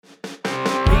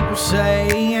People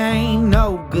say I ain't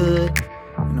no good,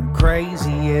 and I'm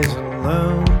crazy as a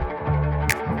loon.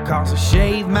 Cause I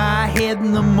shave my head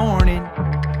in the morning,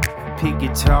 pick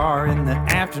guitar in the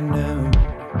afternoon.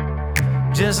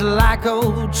 Just like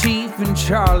old Chief and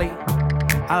Charlie,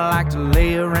 I like to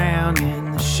lay around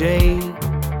in the shade.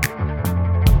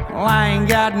 Well, I ain't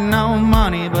got no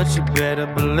money, but you better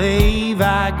believe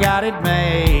I got it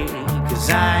made. Cause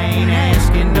I ain't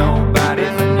asking nobody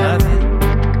for nothing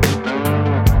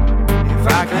if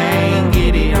I can't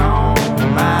get it on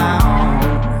my own.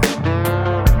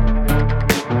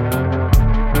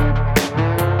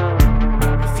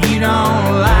 If you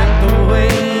don't like the way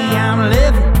I'm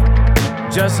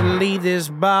living, just leave this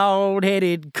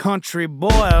bald-headed country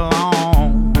boy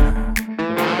alone.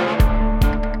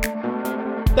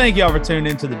 Thank y'all for tuning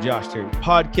into the Josh Terry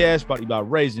podcast, brought to you by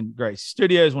Raising Grace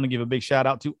Studios. I want to give a big shout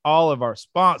out to all of our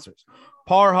sponsors: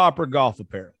 Par Hopper Golf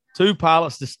Apparel, Two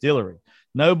Pilots Distillery,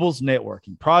 Nobles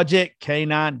Networking, Project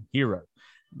K9 Hero,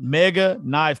 Mega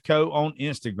Knife Co. on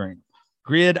Instagram,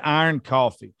 Gridiron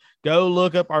Coffee. Go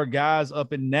look up our guys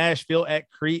up in Nashville at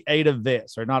Creative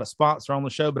Vets. They're not a sponsor on the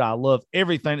show, but I love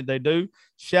everything that they do.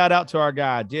 Shout out to our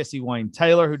guy, Jesse Wayne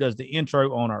Taylor, who does the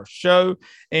intro on our show.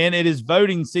 And it is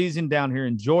voting season down here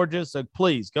in Georgia. So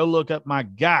please go look up my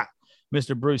guy,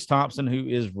 Mr. Bruce Thompson, who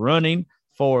is running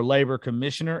for labor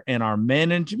commissioner in our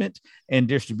management and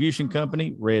distribution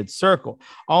company, Red Circle.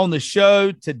 On the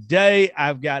show today,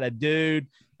 I've got a dude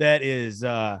that is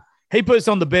he puts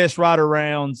on the best rider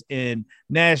rounds in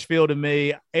Nashville to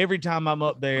me. Every time I'm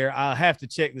up there, I have to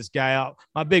check this guy out.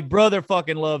 My big brother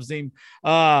fucking loves him.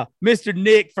 Mr.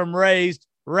 Nick from Raised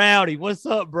Rowdy. What's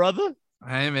up, brother?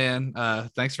 Hey, man.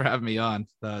 Thanks for having me on.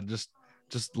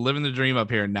 Just living the dream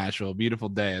up here in Nashville. Beautiful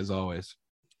day, as always.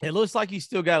 It looks like you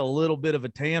still got a little bit of a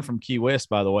tan from Key West,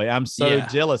 by the way. I'm so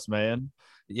jealous, man.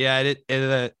 Yeah,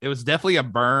 it was definitely a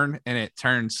burn, and it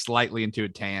turned slightly into a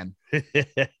tan.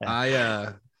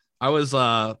 I was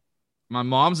my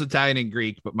mom's Italian and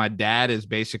Greek, but my dad is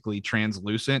basically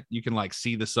translucent. You can like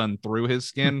see the sun through his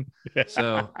skin.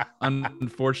 So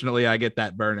unfortunately, I get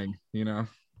that burning, you know.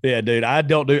 Yeah, dude,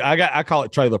 I call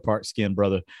it trailer park skin,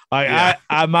 brother. Like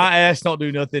I my ass don't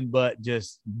do nothing but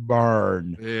just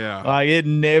burn. Yeah. Like it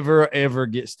never ever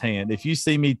gets tanned. If you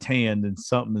see me tanned, then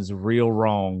something is real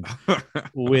wrong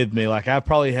with me. Like I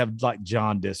probably have like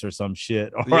jaundice or some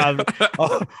shit,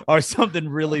 or something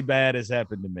really bad has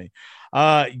happened to me.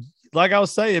 Like I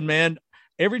was saying, man,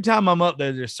 every time I'm up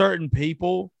there, there's certain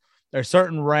people, there's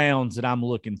certain rounds that I'm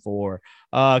looking for.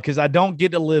 Because I don't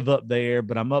get to live up there,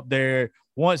 but I'm up there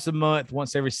once a month,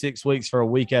 once every 6 weeks for a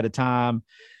week at a time.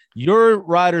 Your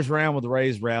riders round with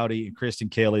Raised Rowdy and Kristen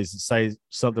Kelly's, say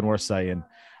something worth saying,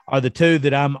 are the two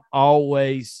that I'm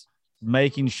always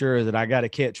making sure that I got to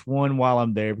catch one while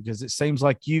I'm there, because it seems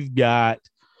like you've got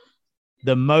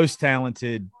the most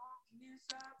talented,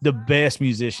 the best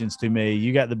musicians to me.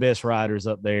 You got the best riders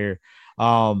up there.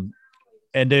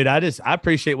 And dude, I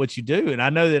appreciate what you do. And I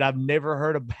know that I've never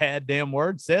heard a bad damn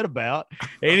word said about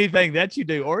anything that you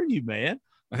do or you, man.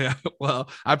 Yeah. Well,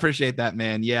 I appreciate that,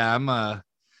 man. Yeah.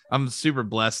 I'm super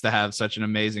blessed to have such an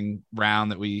amazing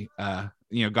round that we,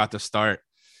 got to start.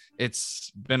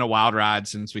 It's been a wild ride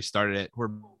since we started it. We're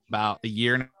about a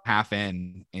year and a half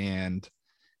in, and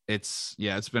it's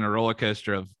been a roller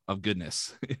coaster of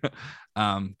goodness.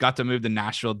 Got to move to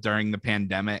Nashville during the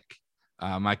pandemic.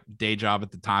 My day job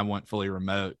at the time went fully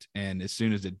remote. And as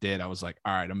soon as it did, I was like,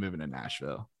 all right, I'm moving to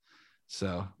Nashville.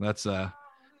 So that's,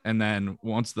 and then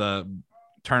once the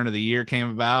turn of the year came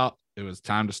about, it was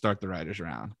time to start the riders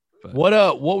round. But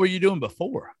what were you doing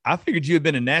before? I figured you had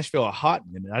been in Nashville a hot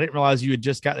minute. I didn't realize you had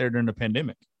just got there during the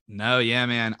pandemic. No, yeah,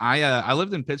 man. I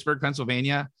lived in Pittsburgh,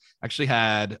 Pennsylvania. Actually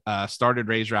had started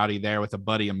Raised Rowdy there with a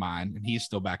buddy of mine, and he's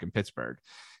still back in Pittsburgh.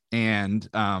 And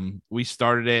we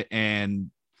started it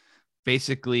and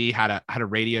basically had a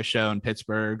radio show in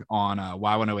Pittsburgh on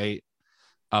Y108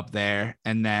 up there.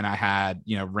 And then I had,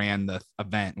 ran the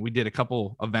event. We did a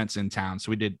couple events in town. So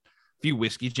we did a few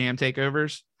Whiskey Jam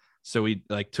takeovers. So we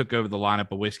like took over the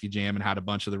lineup of Whiskey Jam and had a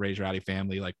bunch of the Raised Rowdy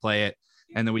family like play it.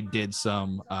 And then we did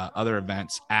some other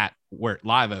events at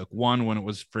Live Oak. One when it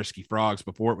was Frisky Frogs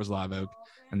before it was Live Oak,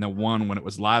 and then one when it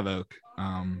was Live Oak.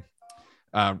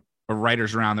 A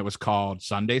writers round that was called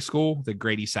Sunday School that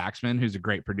Grady Saxman, who's a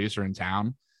great producer in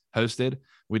town, hosted.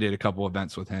 We did a couple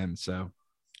events with him. So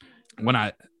when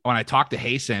I talked to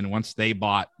Hasten, once they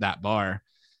bought that bar,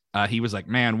 he was like,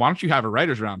 man, why don't you have a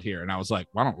writers round here? And I was like,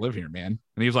 well, I don't live here, man.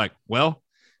 And he was like, well,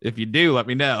 if you do, let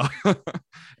me know.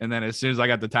 And then as soon as I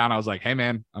got to town, I was like, hey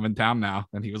man, I'm in town now.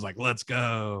 And he was like, let's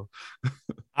go.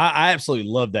 I absolutely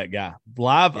love that guy.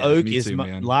 Live Yeah, Oak me is too,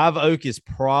 man. Live Oak is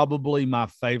probably my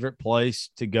favorite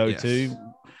place to go Yes.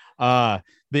 to.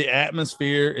 The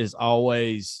atmosphere is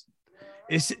always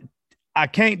I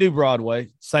can't do Broadway.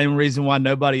 Same reason why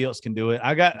nobody else can do it.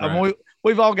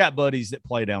 We've all got buddies that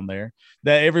play down there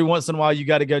that every once in a while you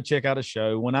got to go check out a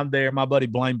show. When I'm there, my buddy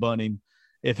Blaine Bunning,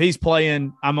 if he's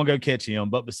playing, I'm gonna go catch him.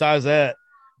 But besides that,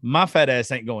 my fat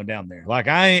ass ain't going down there. Like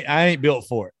I ain't built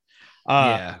for it.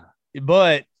 Yeah.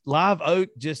 But Live Oak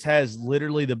just has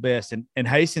literally the best. And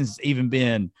Hastings even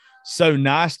been so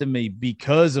nice to me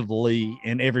because of Lee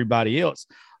and everybody else.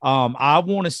 I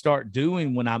want to start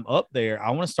doing when I'm up there,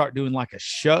 I want to start doing like a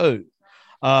show,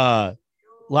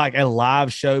 like a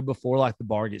live show before like the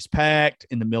bar gets packed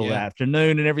in the middle of the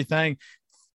afternoon and everything.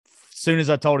 As soon as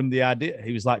I told him the idea,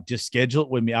 he was like, just schedule it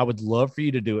with me. I would love for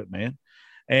you to do it, man.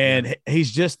 And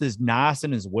he's just as nice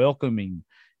and as welcoming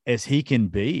as he can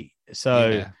be.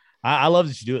 So I love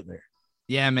that you do it there.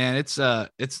 Yeah, man. It's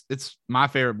my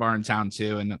favorite bar in town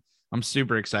too. And I'm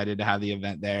super excited to have the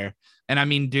event there. And I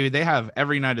mean, dude, they have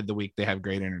every night of the week, they have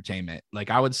great entertainment. Like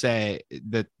I would say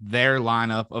that their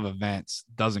lineup of events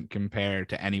doesn't compare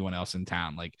to anyone else in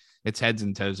town. Like it's heads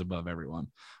and toes above everyone.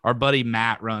 Our buddy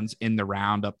Matt runs In the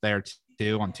Round up there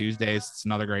too on Tuesdays. It's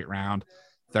another great round.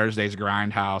 Thursday's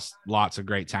Grindhouse, lots of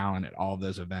great talent at all of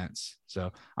those events.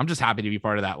 So I'm just happy to be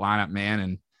part of that lineup,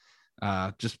 man.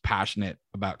 And just passionate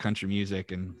about country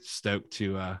music and stoked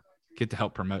to get to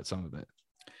help promote some of it.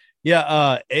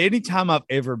 Yeah. Anytime I've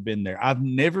ever been there, I've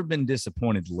never been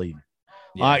disappointed leaving.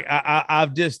 Yeah. Like I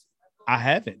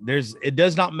haven't. It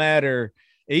does not matter.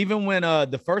 Even when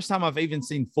the first time I've even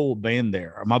seen full band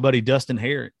there, my buddy Dustin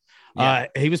Herrick,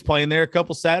 he was playing there a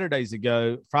couple Saturdays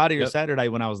ago, Friday or Saturday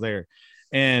when I was there.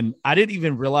 And I didn't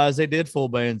even realize they did full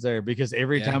bands there because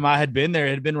every time I had been there,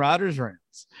 it had been Riders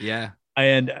Rounds. Yeah.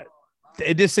 And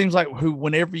it just seems like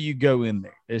whenever you go in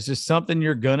there, it's just something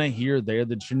you're going to hear there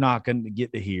that you're not going to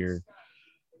get to hear.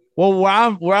 Well,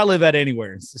 where I live at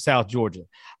anywhere in South Georgia,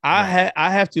 I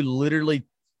have to literally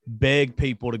beg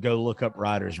people to go look up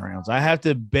Riders Rounds. I have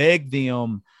to beg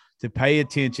them to pay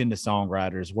attention to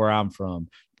songwriters where I'm from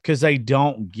because they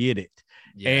don't get it.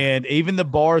 Yeah. And even the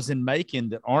bars in Macon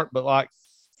that aren't but like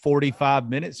 45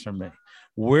 minutes from me,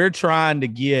 we're trying to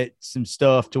get some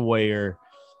stuff to where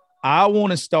I want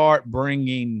to start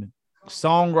bringing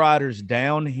songwriters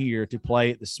down here to play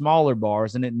at the smaller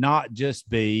bars and it not just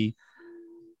be,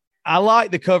 I like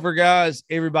the cover guys.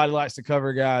 Everybody likes the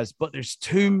cover guys, but there's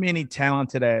too many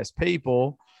talented ass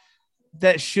people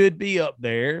that should be up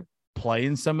there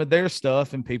playing some of their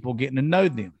stuff and people getting to know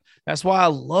them. That's why I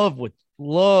love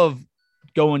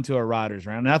going to a Riders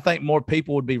Round. And I think more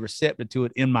people would be receptive to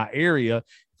it in my area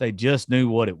if they just knew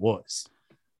what it was.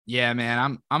 Yeah,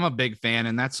 man, I'm a big fan.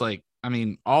 And that's like, I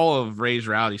mean, all of Raised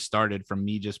Rowdy started from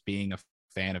me just being a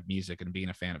fan of music and being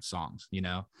a fan of songs, you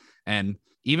know? And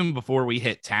even before we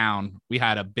hit town, we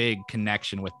had a big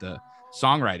connection with the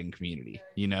songwriting community,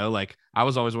 you know? Like I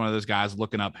was always one of those guys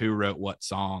looking up who wrote what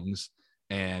songs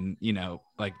and, you know,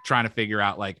 like trying to figure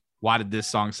out like, why did this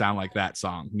song sound like that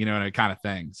song, you know, and that kind of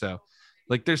thing. So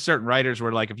like there's certain writers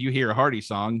where like, if you hear a Hardy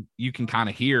song, you can kind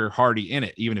of hear Hardy in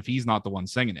it, even if he's not the one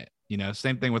singing it, you know?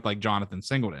 Same thing with like Jonathan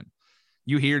Singleton.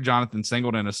 You hear Jonathan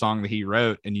Singleton, a song that he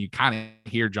wrote, and you kind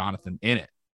of hear Jonathan in it.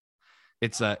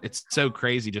 It's so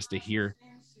crazy just to hear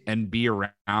and be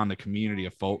around a community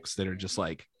of folks that are just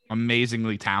like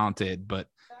amazingly talented, but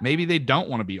maybe they don't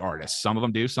want to be artists. Some of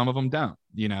them do, some of them don't,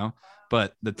 you know,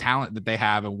 but the talent that they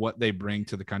have and what they bring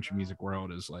to the country music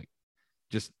world is like,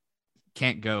 just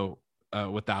can't go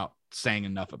without saying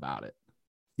enough about it.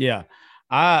 Yeah.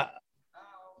 I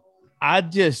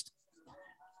just,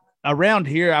 around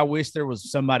here, I wish there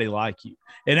was somebody like you,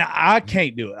 and I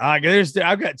can't do it.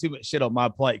 I've got too much shit on my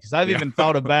plate because I've even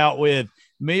thought about with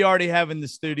me already having the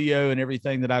studio and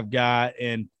everything that I've got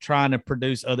and trying to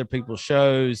produce other people's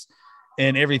shows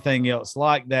and everything else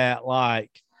like that.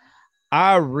 Like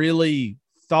I really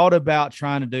thought about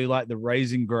trying to do like the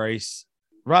Raising Grace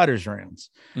Riders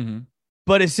Rounds,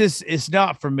 but it's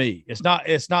not for me. It's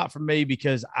not for me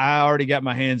because I already got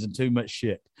my hands in too much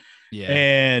shit.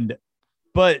 Yeah.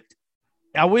 But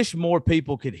I wish more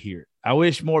people could hear it. I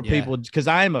wish more people, because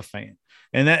I am a fan,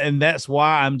 and that's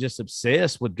why I'm just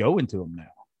obsessed with going to them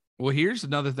now. Well, here's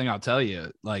another thing I'll tell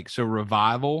you. Like, so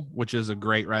Revival, which is a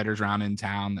great writers round in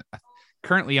town,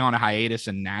 currently on a hiatus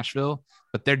in Nashville,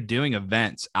 but they're doing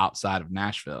events outside of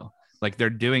Nashville. Like they're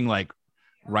doing like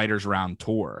writers round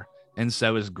tour, and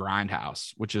so is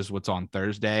Grindhouse, which is what's on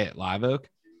Thursday at Live Oak.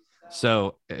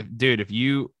 So, dude, if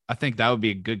you I think that would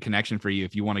be a good connection for you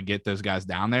if you want to get those guys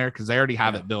down there, because they already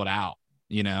have it built out,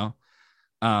 you know.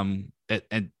 And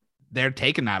they're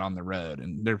taking that on the road,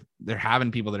 and they're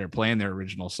having people that are playing their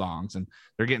original songs, and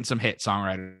they're getting some hit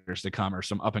songwriters to come or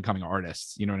some up and coming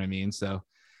artists. You know what I mean? So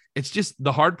it's just,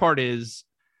 the hard part is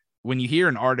when you hear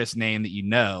an artist name that, you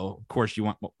know, of course you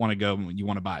want to go and you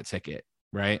want to buy a ticket,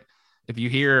 right? If you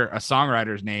hear a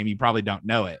songwriter's name, you probably don't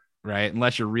know it, right?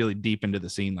 Unless you're really deep into the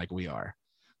scene like we are.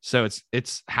 So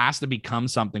it's has to become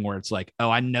something where it's like,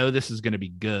 oh, I know this is going to be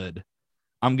good.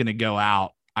 I'm going to go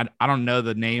out. I don't know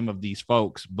the name of these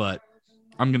folks, but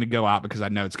I'm going to go out because I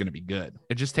know it's going to be good.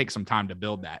 It just takes some time to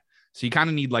build that. So you kind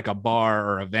of need like a bar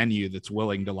or a venue that's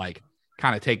willing to like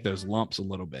kind of take those lumps a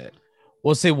little bit.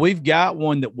 Well, see, we've got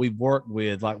one that we've worked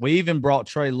with. Like, we even brought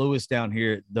Trey Lewis down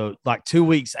here like 2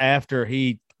 weeks after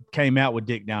he came out with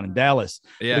Dick down in Dallas.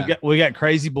 Yeah. We got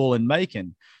Crazy Bull in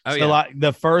Macon. Oh, so yeah. like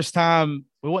the first time,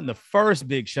 it wasn't the first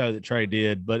big show that Trey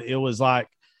did, but it was like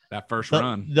that first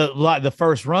run, the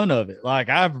first run of it. Like,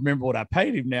 I remember what I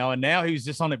paid him now, and now he was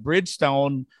just on at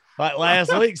Bridgestone like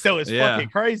last week. So it's fucking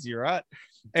crazy, right?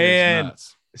 Dude, and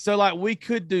nuts. So like we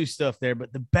could do stuff there,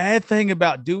 but the bad thing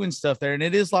about doing stuff there, and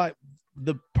it is like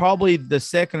probably the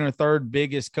second or third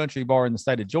biggest country bar in the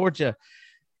state of Georgia,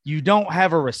 you don't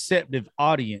have a receptive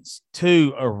audience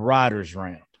to a writer's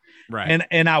round. Right.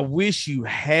 And I wish you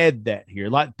had that here.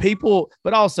 Like, people,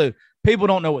 but also people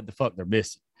don't know what the fuck they're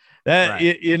missing. That,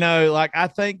 right. you know, like, I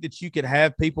think that you could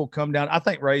have people come down. I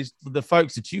think, Ray, the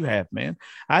folks that you have, man,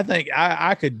 I think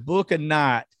I could book a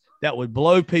night that would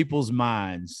blow people's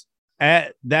minds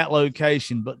at that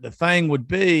location. But the thing would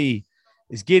be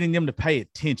is getting them to pay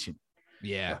attention.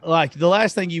 Yeah. Like, the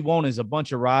last thing you want is a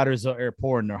bunch of riders out there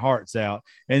pouring their hearts out,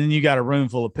 and then you got a room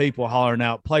full of people hollering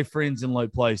out, play Friends in Low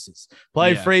Places,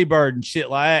 play Freebird and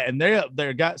shit like that. And they're up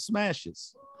there got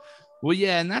smashes. Well,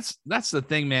 yeah. And that's the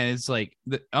thing, man. It's like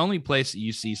the only place that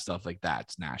you see stuff like that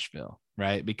is Nashville,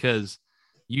 right? Because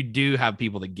you do have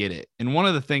people that get it. And one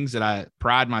of the things that I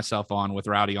pride myself on with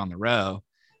Rowdy on the Row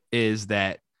is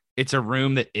that it's a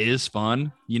room that is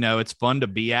fun. You know, it's fun to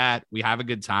be at. We have a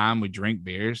good time. We drink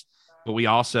beers. But we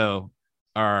also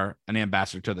are an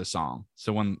ambassador to the song.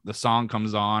 So when the song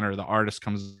comes on or the artist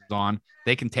comes on,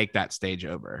 they can take that stage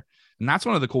over. And that's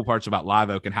one of the cool parts about Live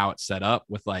Oak and how it's set up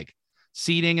with like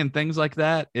seating and things like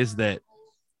that, is that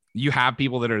you have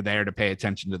people that are there to pay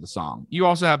attention to the song. You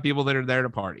also have people that are there to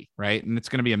party, right? And it's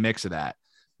going to be a mix of that.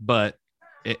 But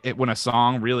when a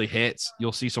song really hits,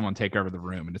 you'll see someone take over the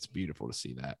room, and it's beautiful to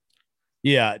see that.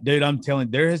 Yeah, dude, I'm telling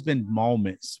you, there has been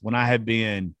moments when I have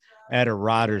been at a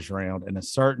writer's round and a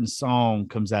certain song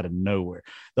comes out of nowhere.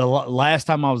 The last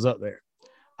time I was up there,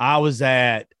 I was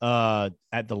at the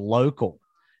local,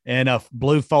 and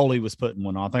Blue Foley was putting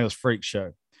one on. I think it was Freak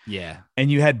Show. Yeah.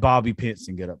 And you had Bobby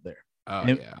Pinson get up there.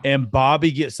 Oh, and Bobby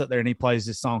gets up there and he plays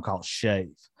this song called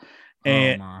Shave.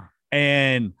 And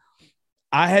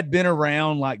I had been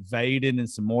around like Vaden and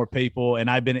some more people, and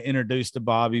I'd been introduced to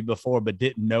Bobby before, but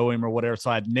didn't know him or whatever.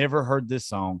 So I'd never heard this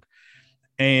song.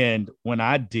 And when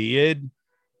I did,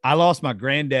 I lost my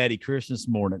granddaddy Christmas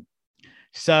morning.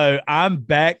 So I'm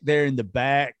back there in the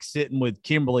back sitting with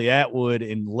Kimberly Atwood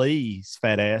and Lee's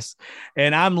fat ass.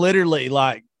 And I'm literally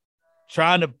like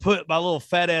trying to put my little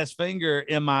fat ass finger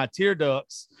in my tear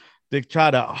ducts to try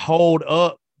to hold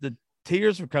up the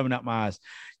tears from coming out my eyes.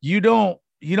 You don't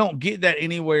get that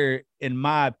anywhere, in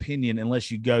my opinion,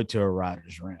 unless you go to a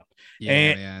writer's round.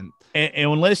 Yeah, man.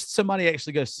 And unless somebody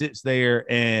actually goes sits there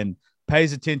and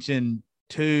pays attention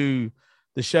to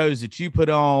the shows that you put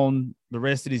on, the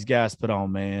rest of these guys put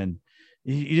on, man,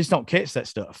 you just don't catch that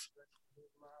stuff.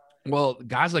 Well,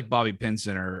 guys like Bobby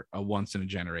Pinson are a once in a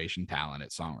generation talent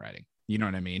at songwriting. You know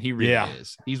what I mean? He really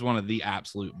is. He's one of the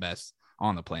absolute best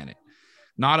on the planet.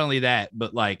 Not only that,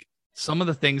 but like some of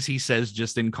the things he says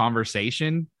just in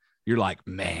conversation, you're like,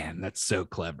 man, that's so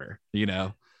clever, you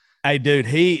know? Hey, dude,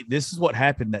 this is what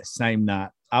happened that same night.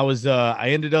 I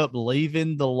ended up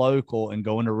leaving the local and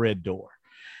going to Red Door.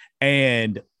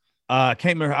 And I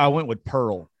can't remember. I went with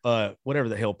Pearl, whatever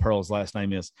the hell Pearl's last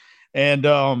name is. And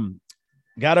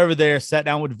got over there, sat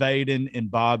down with Vaden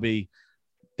and Bobby.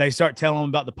 They start telling them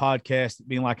about the podcast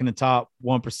being like in the top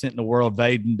 1% in the world.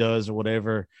 Vaden does or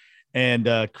whatever. And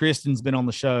Kristen's been on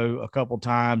the show a couple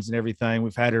times and everything.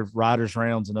 We've had her writers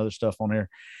rounds and other stuff on there.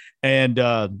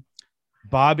 And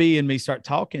Bobby and me start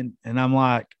talking, and I'm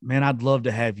like, man, I'd love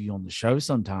to have you on the show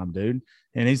sometime, dude.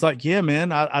 And he's like, yeah,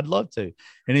 man, I'd love to.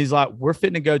 And he's like, we're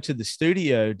fitting to go to the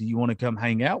studio. Do you want to come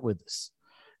hang out with us?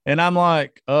 And I'm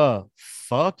like,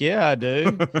 fuck yeah, I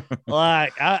do.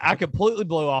 Like, I completely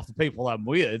blow off the people I'm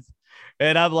with.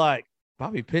 And I'm like,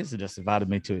 Bobby Pinson just invited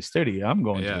me to his studio. I'm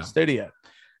going to the studio.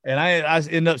 And I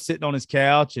ended up sitting on his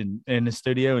couch and in the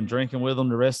studio and drinking with him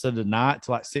the rest of the night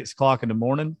till like 6 o'clock in the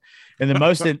morning. And the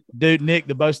most, dude, Nick,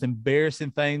 the most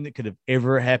embarrassing thing that could have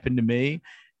ever happened to me,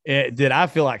 that I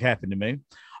feel like happened to me.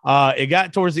 It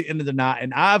got towards the end of the night,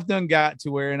 and I've got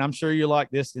to where, and I'm sure you're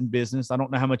like this in business. I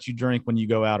don't know how much you drink when you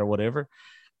go out or whatever.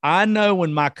 I know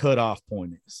when my cutoff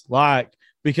point is, like,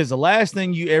 because the last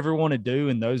thing you ever want to do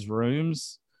in those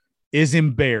rooms is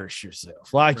embarrass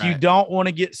yourself. Like, right. You don't want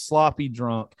to get sloppy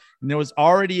drunk. And there was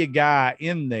already a guy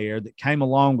in there that came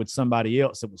along with somebody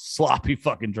else that was sloppy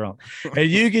fucking drunk. And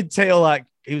you could tell, like,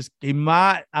 I'm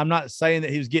not saying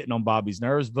that he was getting on Bobby's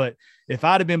nerves, but if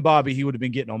I'd have been Bobby, he would have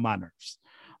been getting on my nerves.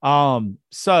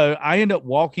 So I end up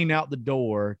walking out the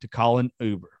door to call an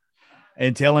Uber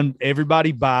and telling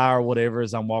everybody bye or whatever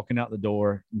as I'm walking out the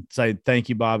door and say, thank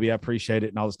you, Bobby. I appreciate it.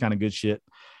 And all this kind of good shit.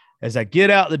 As I get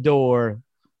out the door,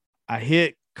 I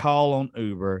hit call on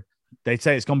Uber. They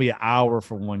say it's going to be an hour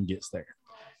for one gets there.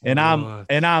 And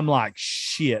I'm like,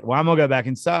 shit, well, I'm going to go back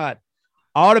inside.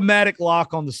 Automatic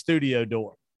lock on the studio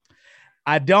door.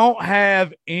 I don't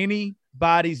have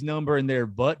anybody's number in there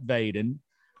but Vaden.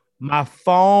 My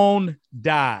phone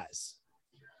dies.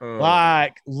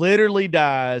 Like literally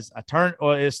dies.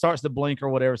 It starts to blink or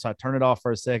whatever. So I turn it off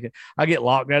for a second. I get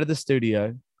locked out of the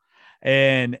studio,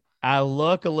 and I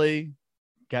luckily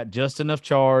got just enough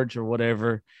charge or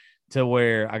whatever to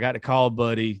where I got to call a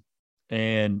buddy,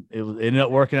 and it ended up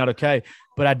working out okay.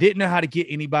 But I didn't know how to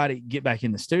get back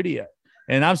in the studio.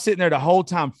 And I'm sitting there the whole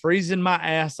time freezing my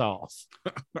ass off.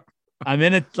 I'm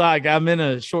in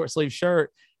a short sleeve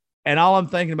shirt. And all I'm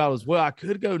thinking about was, well, I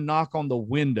could go knock on the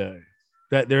window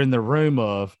that they're in the room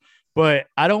of, but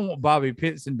I don't want Bobby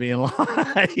Pinson being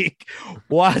like,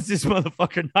 why is this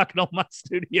motherfucker knocking on my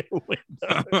studio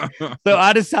window? So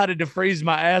I decided to freeze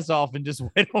my ass off and just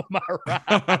wait on my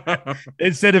ride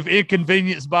instead of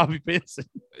inconvenience Bobby Pinson.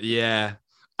 Yeah,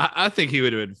 I think he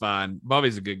would have been fine.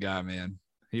 Bobby's a good guy, man.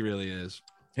 He really is.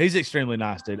 He's extremely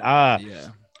nice, dude. Yeah.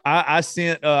 I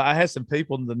sent, I had some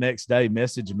people the next day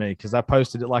message me because I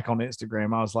posted it like on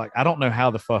Instagram. I was like, I don't know how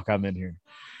the fuck I'm in here.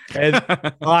 And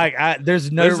like,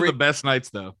 there's no, those are the best nights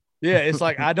though. Yeah. It's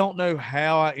like, I don't know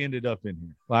how I ended up in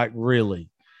here. Like, really.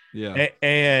 Yeah.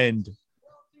 And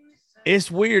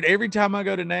it's weird. Every time I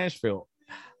go to Nashville,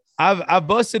 I've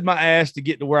busted my ass to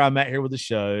get to where I'm at here with the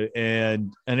show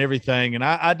and everything. And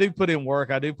I do put in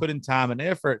work. I do put in time and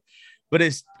effort, but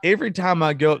it's every time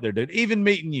I go up there, dude, even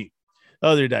meeting you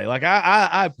other day, like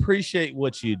I appreciate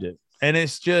what you do. And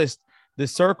it's just the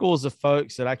circles of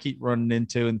folks that I keep running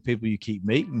into and the people you keep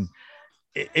meeting.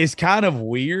 It's kind of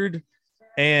weird.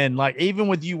 And like, even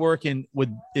with you working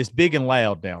with, it's Big and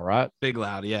Loud now, right? Big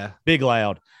Loud. Yeah. Big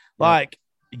Loud. Like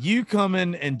you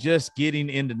coming and just getting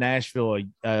into Nashville,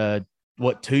 2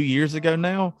 years ago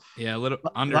now? Yeah. A little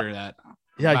under that.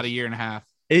 Yeah. About a year and a half.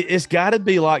 It's gotta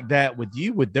be like that with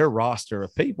you, with their roster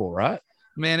of people, right?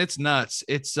 Man, it's nuts.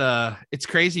 It's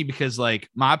crazy because like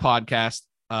my podcast,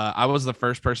 I was the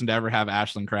first person to ever have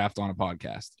Ashlyn Kraft on a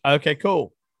podcast. Okay,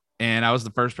 cool. And I was the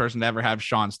first person to ever have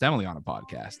Sean Stemley on a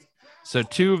podcast. So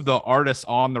two of the artists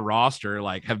on the roster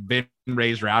like have been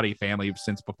Raised Rowdy family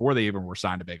since before they even were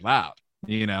signed to Big Loud,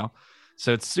 you know?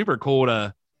 So it's super cool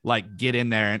to like get in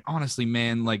there. And honestly,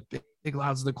 man, like Big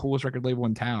Loud's the coolest record label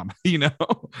in town, you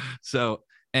know? So,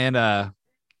 and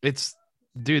it's,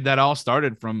 dude, that all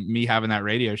started from me having that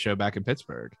radio show back in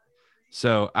Pittsburgh.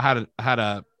 So I had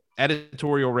a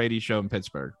editorial radio show in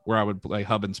Pittsburgh where I would play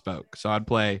hub and spoke. So I'd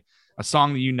play a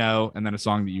song that you know and then a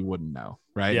song that you wouldn't know,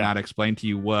 right? Yeah. And I'd explain to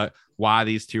you why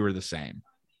these two are the same.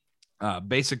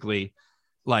 Basically,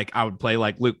 like I would play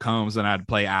like Luke Combs and I'd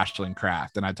play Ashlyn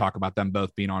Kraft and I'd talk about them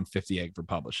both being on 50 Egg for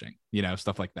publishing, you know,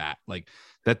 stuff like that. Like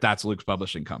that's Luke's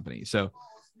publishing company. So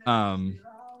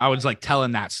I was like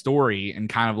telling that story and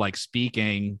kind of like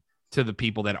speaking to the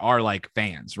people that are like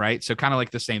fans, right? So kind of like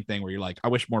the same thing where you're like, I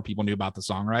wish more people knew about the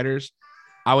songwriters.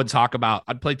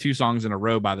 I'd play 2 songs in a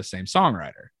row by the same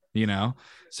songwriter, you know?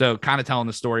 So kind of telling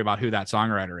the story about who that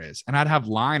songwriter is. And I'd have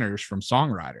liners from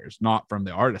songwriters, not from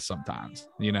the artist sometimes,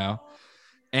 you know?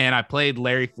 And I played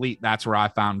Larry Fleet, That's Where I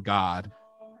Found God.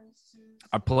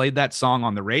 I played that song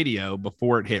on the radio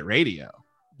before it hit radio.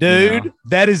 Dude, you know?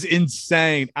 That is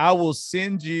insane. I will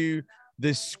send you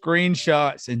the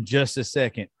screenshots in just a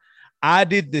second. I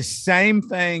did the same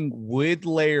thing with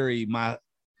Larry.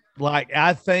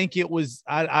 I think it was,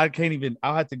 I can't even,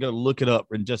 I'll have to go look it up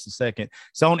in just a second.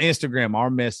 So on Instagram, our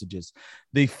messages,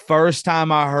 the first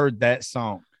time I heard that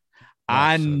song,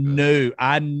 I knew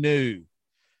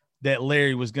that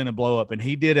Larry was going to blow up. And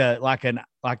he did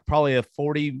probably a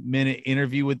 40-minute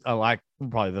interview with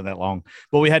probably not that long,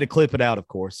 but we had to clip it out, of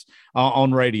course,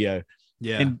 on radio.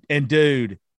 Yeah. And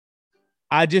dude,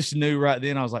 I just knew right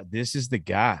then. I was like, this is the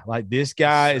guy. Like, this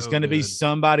guy is going to be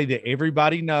somebody that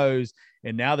everybody knows.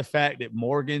 And now the fact that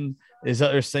Morgan is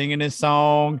up there singing his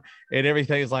song and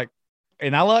everything is like,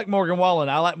 and I like Morgan Wallen.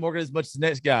 I like Morgan as much as the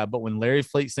next guy. But when Larry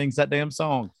Fleet sings that damn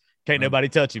song, can't nobody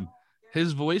touch him.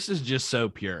 His voice is just so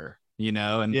pure, you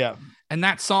know, and yeah. And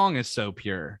that song is so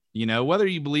pure, you know, whether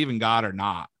you believe in God or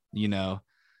not, you know,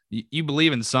 you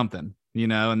believe in something, you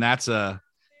know, and that's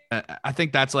I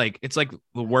think that's like, it's like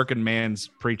the working man's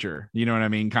preacher, you know what I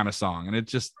mean? Kind of song. And it's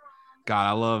just,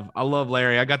 God, I love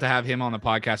Larry. I got to have him on the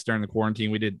podcast during the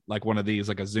quarantine. We did like one of these,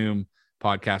 like a Zoom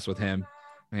podcast with him,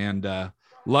 and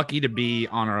lucky to be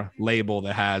on a label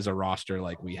that has a roster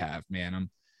like we have, man.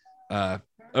 I'm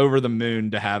over the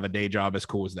moon to have a day job as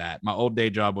cool as that. My old day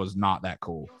job was not that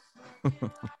cool.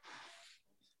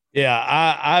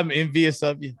 Yeah, I'm envious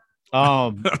of you.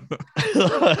 I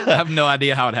have no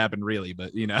idea how it happened, really,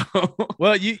 but you know.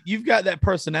 Well, you've got that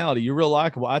personality. You're real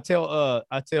likable. I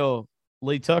tell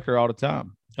Lee Tucker all the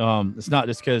time. It's not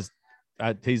just because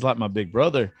he's like my big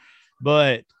brother,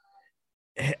 but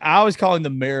I always call him the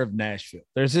mayor of Nashville.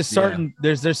 There's this certain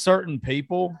there's certain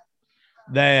people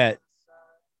that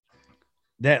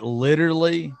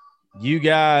literally, you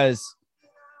guys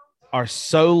are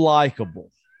so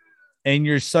likable. And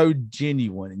you're so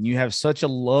genuine and you have such a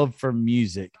love for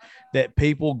music that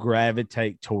people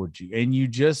gravitate towards you. And you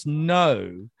just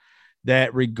know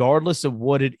that regardless of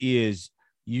what it is,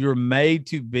 you're made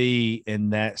to be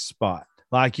in that spot.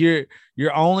 Like you're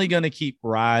only going to keep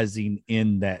rising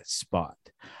in that spot.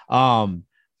 I'm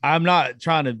not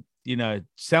trying to, you know,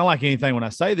 sound like anything when I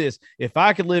say this. If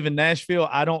I could live in Nashville,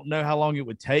 I don't know how long it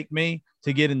would take me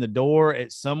to get in the door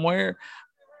at somewhere.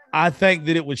 I think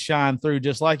that it would shine through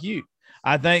just like you.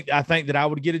 I think that I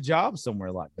would get a job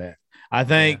somewhere like that. I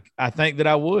think that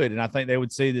I would, and I think they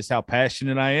would see this, how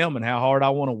passionate I am and how hard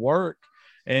I want to work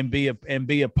and be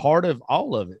a part of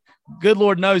all of it. Good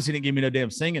Lord knows he didn't give me no damn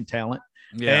singing talent.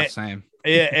 Yeah, same.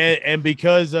 Yeah, and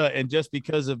because and just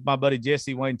because of my buddy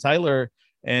Jesse Wayne Taylor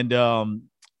and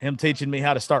him teaching me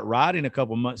how to start writing a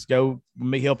couple months ago,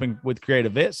 me helping with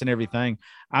Creative Vets and everything,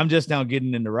 I'm just now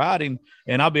getting into writing.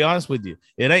 And I'll be honest with you,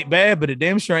 it ain't bad, but it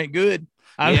damn sure ain't good.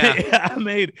 I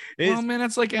mean, well, man,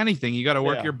 it's like anything. You got to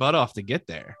work your butt off to get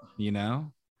there. You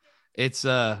know, it's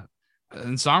in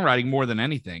songwriting more than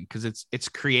anything, because it's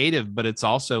creative, but it's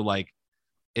also like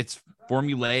it's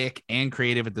formulaic and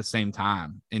creative at the same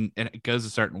time, and it goes a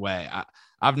certain way.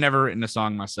 I've never written a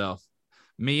song myself.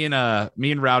 Me and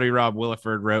Rowdy Rob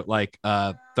Williford wrote like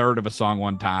a third of a song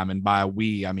one time, and by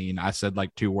we, I mean I said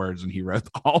like 2 words and he wrote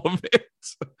all of it.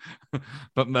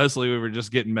 But mostly we were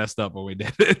just getting messed up when we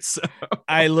did it. So.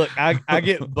 Hey, look, I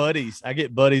get buddies. I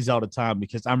get buddies all the time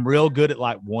because I'm real good at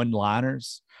like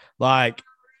one-liners. Like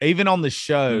even on the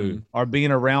show or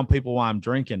being around people while I'm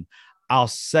drinking, I'll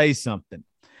say something,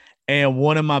 and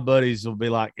one of my buddies will be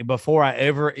like, before I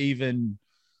ever even.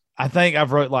 I think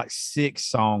I've wrote like 6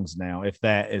 songs now, if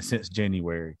that, since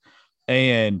January.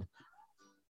 And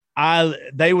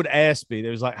they would ask me, they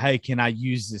was like, hey, can I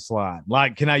use this line?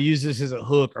 Like, can I use this as a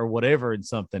hook or whatever in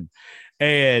something?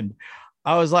 And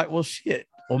I was like, well, shit.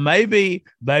 Well, maybe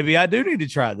I do need to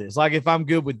try this. Like if I'm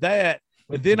good with that.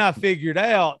 But then I figured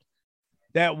out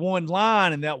that one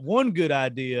line and that one good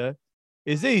idea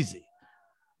is easy.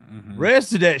 Mm-hmm.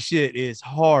 Rest of that shit is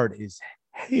hard as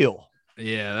hell.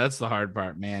 Yeah, that's the hard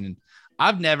part, man. And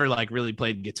I've never like really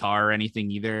played guitar or anything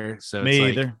either. So me it's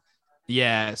either. Like,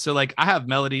 yeah. So like I have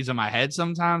melodies in my head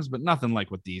sometimes, but nothing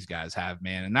like what these guys have,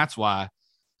 man. And that's why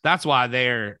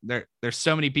there's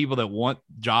so many people that want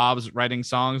jobs writing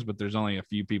songs, but there's only a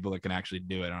few people that can actually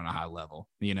do it on a high level,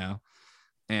 you know?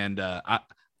 And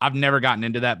I've never gotten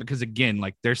into that because again,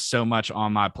 like there's so much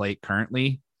on my plate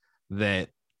currently that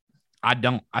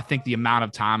I think the amount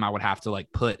of time I would have to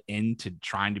like put into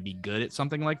trying to be good at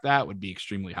something like that would be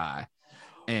extremely high.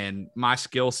 And my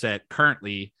skill set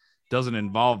currently doesn't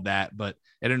involve that, but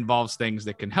it involves things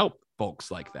that can help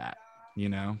folks like that, you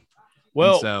know?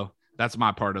 Well, and so that's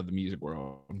my part of the music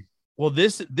world. Well,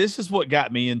 this is what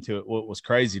got me into it. What was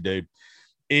crazy, dude,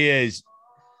 is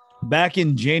back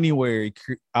in January,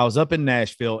 I was up in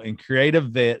Nashville and Creative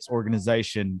Vets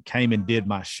organization came and did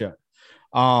my show.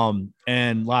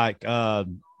 And like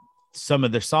some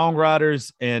of the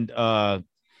songwriters and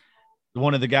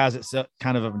one of the guys that's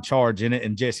kind of in charge in it,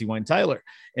 and Jesse Wayne Taylor,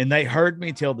 and they heard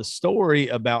me tell the story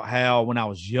about how when I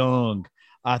was young,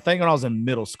 I think when I was in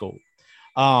middle school,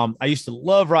 I used to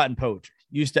love writing poetry,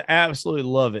 used to absolutely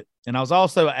love it, and I was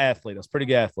also an athlete. I was a pretty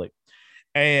good athlete,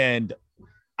 and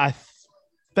I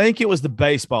think it was the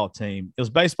baseball team. It was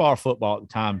baseball or football at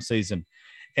the time season.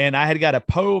 And I had got a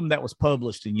poem that was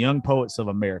published in Young Poets of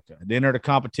America. I entered a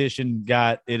competition,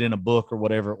 got it in a book or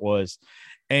whatever it was.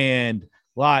 And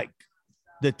like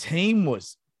the team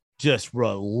was just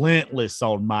relentless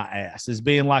on my ass as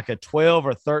being like a 12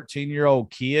 or 13-year-old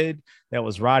kid that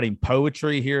was writing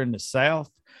poetry here in the South.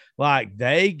 Like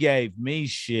they gave me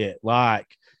shit, like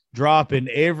dropping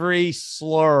every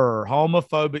slur,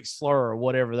 homophobic slur or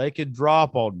whatever they could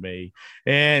drop on me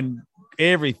and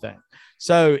everything.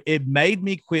 So it made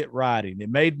me quit writing. It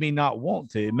made me not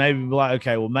want to. It made me be like,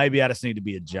 okay, well, maybe I just need to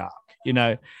be a jock, you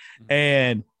know?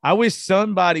 And I wish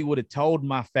somebody would have told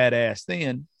my fat ass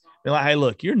then, be like, hey,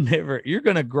 look, you're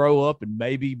going to grow up and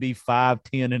maybe be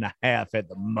 5'10" and a half at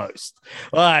the most.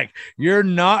 Like, you're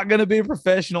not going to be a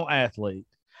professional athlete.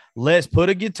 Let's put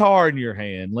a guitar in your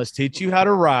hand. Let's teach you how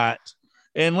to write.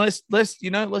 And let's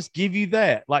give you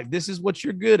that. Like, this is what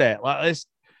you're good at. Like,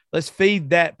 let's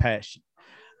feed that passion.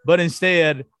 But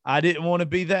instead, I didn't want to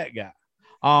be that guy.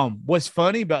 What's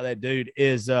funny about that dude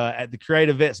is at the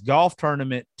Creative Vets golf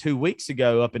tournament 2 weeks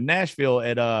ago up in Nashville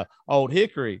at Old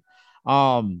Hickory,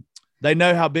 they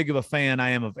know how big of a fan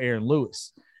I am of Aaron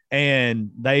Lewis.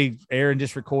 And Aaron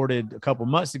just recorded a couple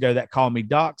months ago that Call Me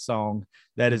Doc song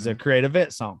that is a Creative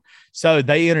Vet song. So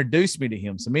they introduced me to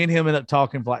him. So me and him ended up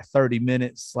talking for like 30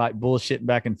 minutes, like bullshitting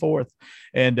back and forth.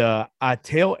 And I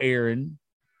tell Aaron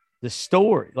the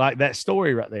story, like that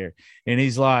story right there. And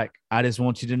he's like, I just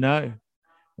want you to know,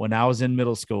 when I was in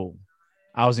middle school,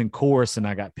 I was in chorus and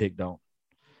I got picked on.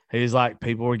 He's like,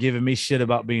 people were giving me shit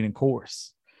about being in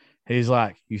chorus. He's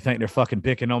like, you think they're fucking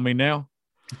picking on me now?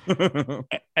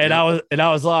 and I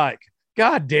was like,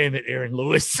 God damn it, Aaron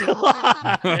Lewis.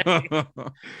 Well,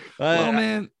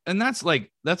 man, and that's what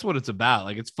it's about.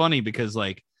 Like, it's funny because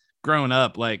like growing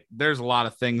up, like there's a lot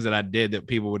of things that I did that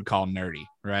people would call nerdy,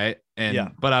 right?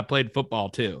 But I played football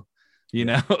too, you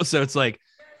know? So it's like,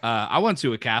 I went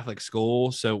to a Catholic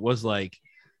school, so it was like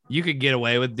you could get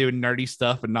away with doing nerdy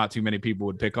stuff and not too many people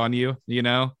would pick on you, you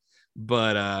know?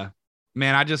 But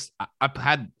man, I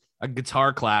had a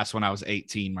guitar class when I was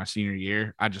 18, my senior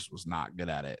year. I just was not good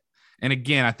at it. And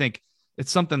again, I think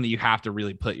it's something that you have to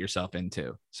really put yourself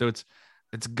into. So it's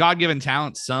God-given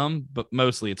talent, some, but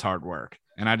mostly it's hard work.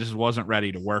 And I just wasn't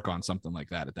ready to work on something like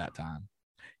that at that time.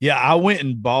 Yeah, I went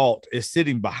and bought, it's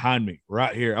sitting behind me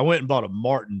right here. I went and bought a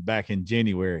Martin back in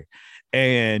January.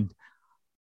 And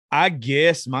I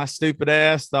guess my stupid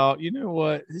ass thought, you know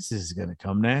what? This is going to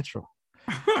come natural.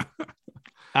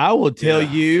 I will tell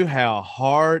you how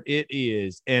hard it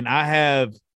is. And I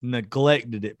have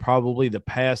neglected it probably the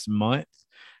past month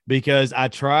because I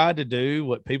tried to do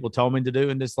what people told me to do.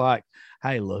 And it's like,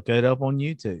 hey, look it up on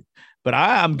YouTube. But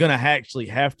I'm going to actually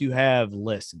have to have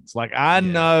lessons. Like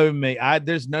know me,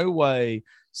 there's no way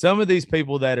some of these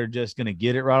people that are just going to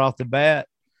get it right off the bat,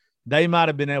 they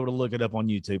might've been able to look it up on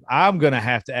YouTube. I'm going to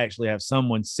have actually have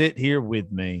someone sit here with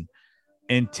me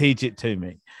and teach it to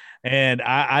me. And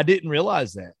I didn't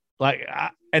realize that. Like,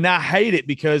 I hate it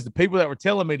because the people that were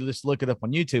telling me to just look it up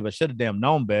on YouTube, I should have damn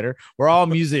known better. We're all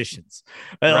musicians.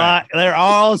 Right. They're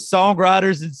all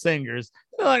songwriters and singers.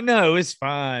 They're like, no, it's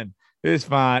fine. It's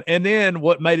fine. And then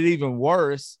what made it even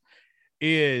worse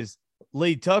is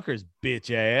Lee Tucker's bitch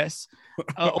ass.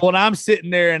 When I'm sitting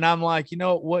there and I'm like, you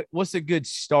know, what's a good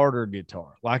starter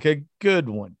guitar? Like a good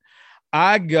one.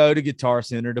 I go to Guitar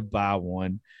Center to buy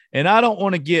one. And I don't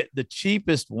want to get the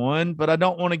cheapest one, but I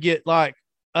don't want to get like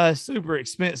a super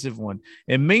expensive one.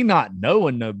 And me not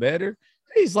knowing no better,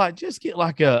 he's like, just get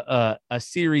like a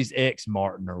Series X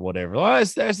Martin or whatever. Well,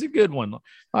 that's a good one,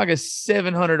 like a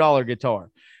 $700 guitar.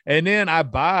 And then I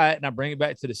buy it and I bring it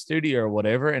back to the studio or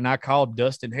whatever. And I call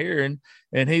Dustin Heron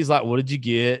and he's like, what did you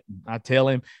get? I tell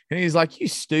him, and he's like, you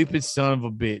stupid son of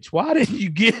a bitch. Why didn't you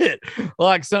get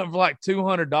like something for like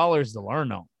 $200 to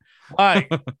learn on?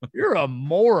 Like, you're a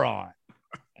moron.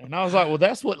 And I was like, well,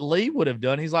 that's what Lee would have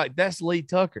done. He's like, that's Lee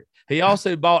Tucker. He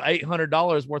also bought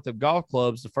 $800 worth of golf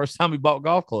clubs the first time he bought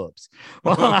golf clubs.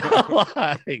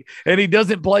 Like, and he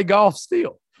doesn't play golf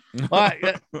still. Like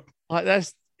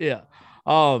that's, yeah.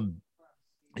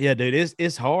 Yeah, dude,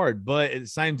 it's hard. But at the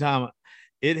same time,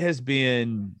 it has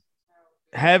been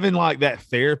having like that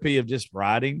therapy of just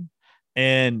writing,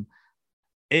 and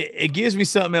it gives me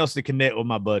something else to connect with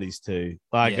my buddies too.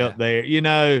 Like up there, you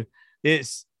know,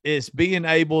 it's being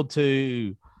able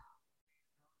to,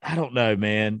 I don't know,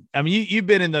 man. I mean, you've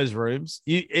been in those rooms.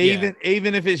 Even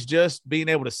if it's just being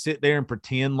able to sit there and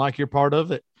pretend like you're part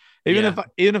of it. Even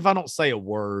if I don't say a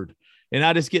word and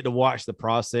I just get to watch the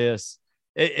process,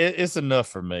 it's enough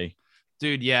for me.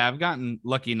 Dude, yeah, I've gotten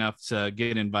lucky enough to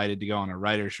get invited to go on a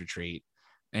writer's retreat.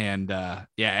 And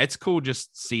it's cool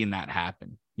just seeing that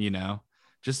happen, you know,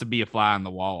 just to be a fly on the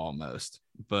wall almost.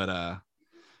 But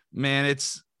man,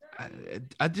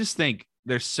 I just think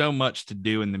there's so much to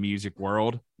do in the music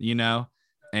world, you know.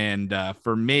 And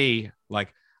for me,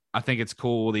 like, I think it's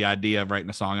cool, the idea of writing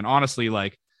a song. And honestly,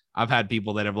 like, I've had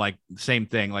people that have, like, same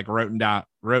thing, like wrote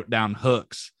down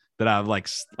hooks that I've, like,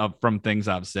 from things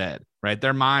I've said, right?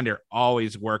 Their mind are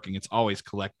always working. It's always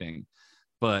collecting.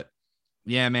 But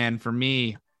yeah, man, for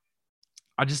me,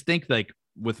 I just think, like,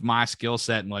 with my skill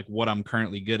set and, like, what I'm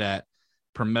currently good at,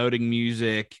 promoting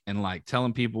music and, like,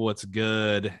 telling people what's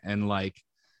good and, like,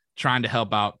 trying to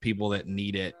help out people that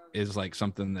need it is, like,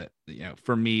 something that, you know,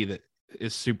 for me, that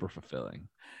is super fulfilling.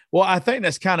 Well, I think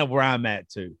that's kind of where I'm at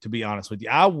too, to be honest with you.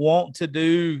 I want to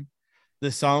do the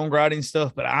songwriting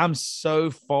stuff, but I'm so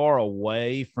far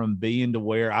away from being to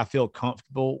where I feel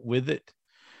comfortable with it,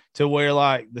 to where,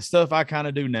 like, the stuff I kind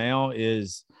of do now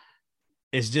is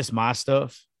just my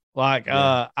stuff. Like,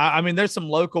 I mean, there's some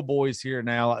local boys here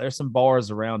now. Like, there's some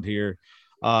bars around here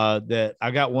that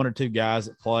I got one or two guys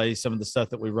that play some of the stuff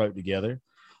that we wrote together.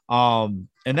 And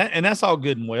that's all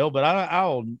good and well, but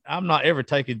I'm not ever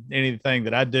taking anything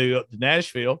that I do up to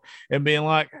Nashville and being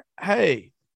like,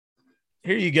 hey,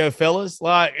 here you go, fellas.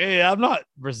 Like, hey, I'm not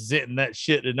presenting that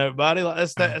shit to nobody. Like,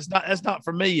 that's not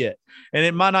for me yet. And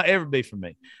it might not ever be for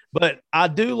me, but I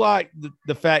do like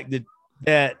the fact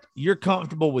that you're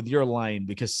comfortable with your lane,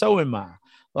 because so am I.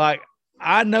 Like,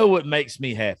 I know what makes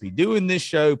me happy doing this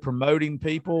show, promoting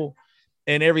people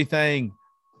and everything,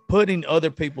 putting other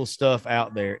people's stuff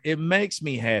out there. It makes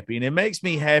me happy. And it makes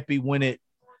me happy when it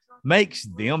makes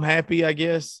them happy, I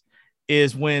guess,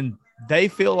 is when they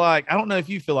feel like, I don't know if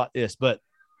you feel like this, but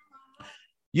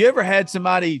you ever had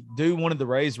somebody do one of the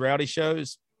Raised Rowdy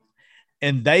shows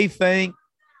and they think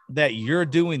that you're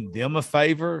doing them a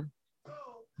favor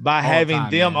by having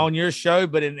them on your show,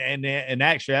 but in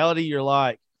actuality, you're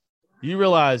like, you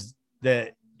realize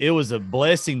that it was a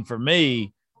blessing for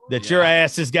me that your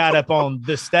ass has got up on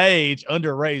the stage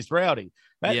under Raised Rowdy.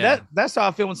 That's how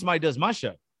I feel when somebody does my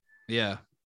show. Yeah,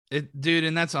 dude.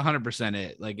 And that's 100%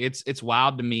 it. Like, it's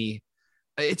wild to me.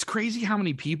 It's crazy how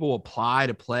many people apply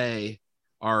to play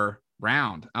our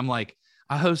round. I'm like,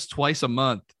 I host twice a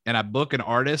month and I book an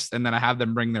artist and then I have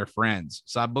them bring their friends.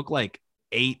 So I book like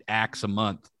 8 acts a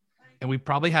month, and we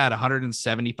probably had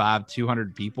 175,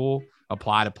 200 people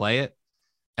apply to play it.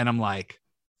 And I'm like,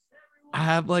 I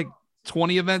have like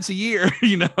 20 events a year,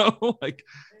 you know, like,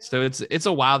 so it's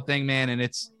a wild thing, man. And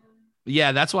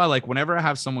that's why, like, whenever I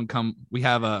have someone come, we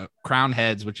have a Crown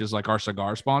Heads, which is like our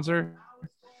cigar sponsor.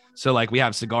 So, like, we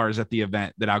have cigars at the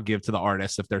event that I'll give to the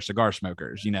artists if they're cigar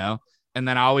smokers, you know, and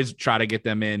then I always try to get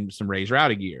them in some Raised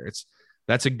Rowdy gear.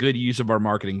 That's a good use of our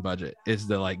marketing budget, is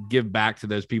to, like, give back to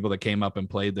those people that came up and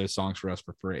played those songs for us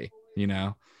for free, you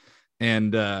know?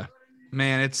 And,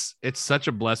 man, it's such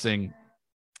a blessing.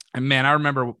 And man, I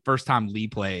remember first time Lee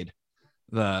played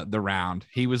the round,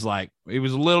 he was a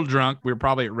little drunk. We were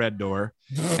probably at Red Door,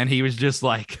 and he was just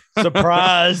like,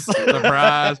 surprise.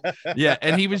 Yeah.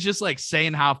 And he was just like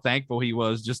saying how thankful he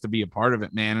was just to be a part of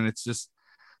it, man. And it's just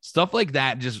stuff like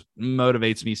that just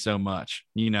motivates me so much,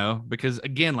 you know, because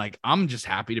again, like, I'm just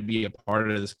happy to be a part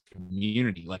of this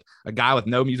community. Like, a guy with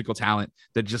no musical talent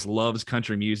that just loves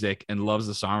country music and loves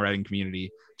the songwriting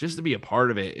community, just to be a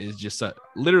part of it is just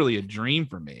literally a dream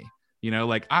for me. You know,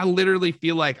 like, I literally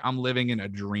feel like I'm living in a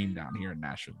dream down here in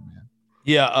Nashville, man.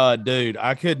 Yeah, dude,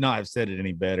 I could not have said it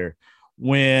any better.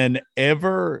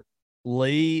 Whenever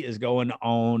Lee is going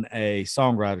on a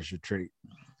songwriters retreat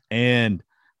and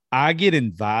I get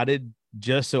invited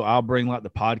just so I'll bring, like, the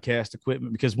podcast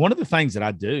equipment, because one of the things that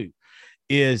I do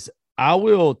is I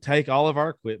will take all of our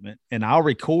equipment and I'll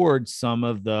record some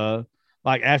of the,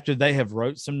 like, after they have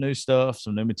wrote some new stuff,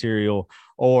 some new material,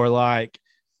 or like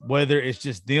whether it's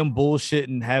just them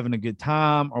bullshitting, having a good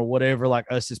time or whatever, like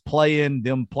us just playing,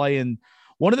 them playing.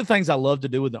 One of the things I love to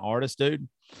do with an artist, dude,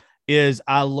 is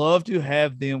I love to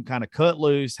have them kind of cut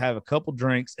loose, have a couple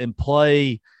drinks and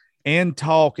play and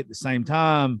talk at the same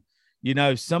time, you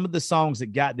know, some of the songs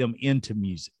that got them into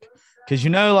music. Cause,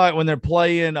 you know, like, when they're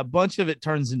playing, a bunch of it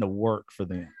turns into work for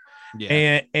them.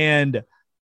 Yeah. And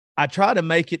I try to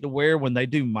make it to where when they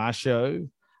do my show,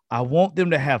 I want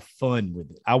them to have fun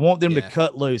with it. I want them to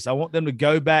cut loose. I want them to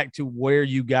go back to where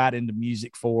you got into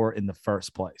music for in the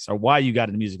first place, or why you got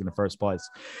into music in the first place.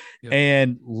 Yep.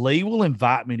 And Lee will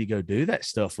invite me to go do that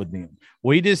stuff with them.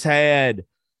 We just had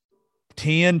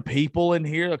 10 people in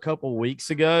here a couple of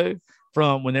weeks ago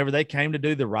from whenever they came to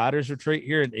do the writers retreat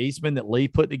here in Eastman that Lee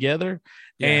put together.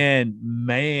 Yeah. And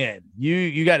man,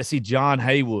 you got to see John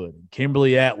Haywood and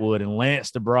Kimberly Atwood and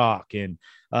Lance DeBrock and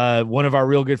one of our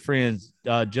real good friends,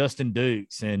 Justin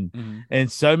Dukes,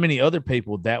 and so many other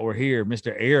people that were here.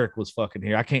 Mr. Eric was fucking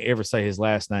here. I can't ever say his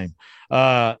last name.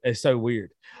 It's so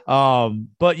weird.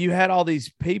 But you had all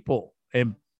these people,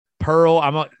 and Pearl.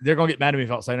 They're gonna get mad at me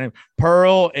if I don't say their name.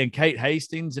 Pearl and Kate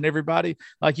Hastings and everybody.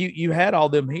 Like you had all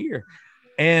them here,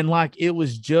 and like it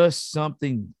was just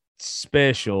something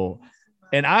special.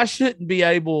 And I shouldn't be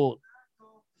able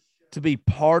to be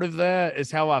part of that.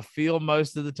 Is how I feel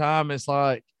most of the time. It's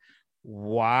like,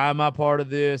 why am I part of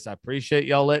this? I appreciate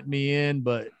y'all letting me in,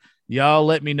 but y'all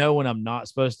let me know when I'm not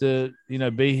supposed to,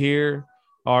 be here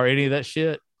or any of that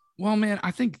shit. Well, man, I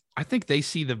think they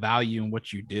see the value in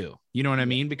what you do. You know what I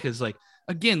mean? Because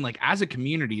again, as a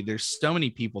community, there's so many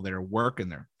people that are working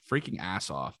their freaking ass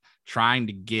off trying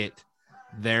to get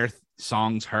their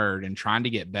songs heard and trying to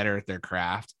get better at their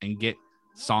craft and get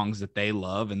songs that they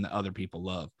love and that other people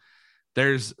love.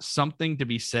 There's something to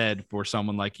be said for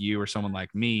someone like you or someone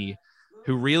like me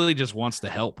who really just wants to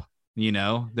help,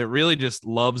 that really just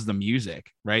loves the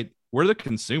music, right? We're the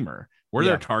consumer. We're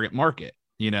their target market.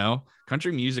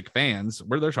 Country music fans,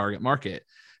 we're their target market.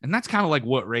 And that's kind of like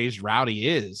what Raised Rowdy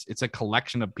is. It's a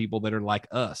collection of people that are like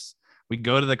us. We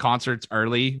go to the concerts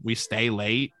early, we stay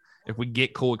late. If we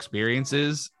get cool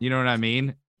experiences, you know what I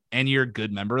mean? And you're a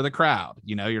good member of the crowd,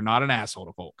 you're not an asshole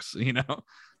to folks,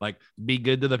 be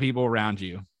good to the people around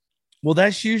you. Well,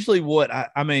 that's usually what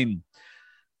I mean,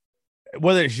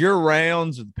 whether it's your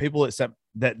rounds or the people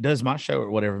that does my show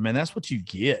or whatever, man, that's what you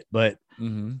get. But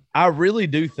I really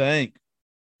do think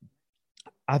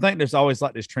there's always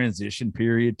like this transition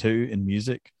period too in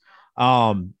music.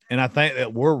 And I think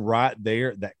that we're right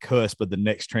there at that cusp of the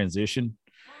next transition.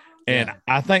 And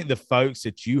I think the folks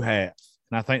that you have,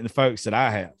 and I think the folks that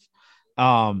I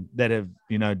have, that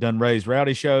have, done Raised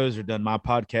Rowdy shows or done my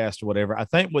podcast or whatever, I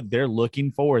think what they're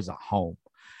looking for is a home.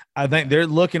 I think they're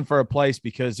looking for a place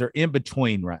because they're in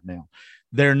between right now.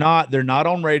 They're not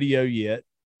on radio yet.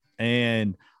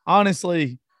 And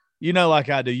honestly, like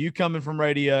I do, you coming from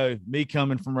radio, me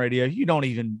coming from radio, you don't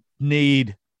even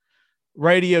need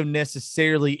radio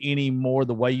necessarily anymore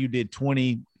the way you did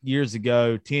 20 years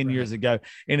ago, 10 years ago.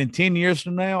 And in 10 years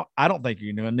from now, I don't think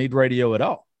you're going to need radio at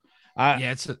all.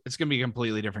 It's going to be a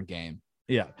completely different game.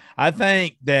 Yeah. I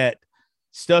think that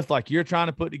stuff like you're trying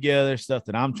to put together, stuff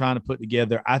that I'm trying to put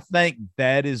together, I think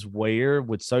that is where,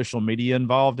 with social media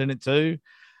involved in it too,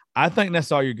 I think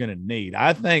that's all you're going to need.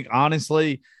 I think,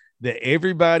 honestly, that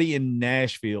everybody in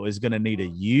Nashville is going to need a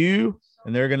you,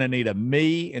 and they're going to need a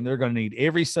me, and they're going to need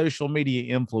every social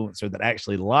media influencer that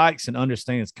actually likes and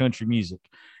understands country music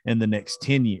in the next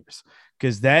 10 years,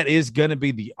 because that is going to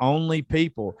be the only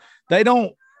people. They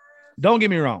don't get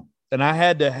me wrong. And I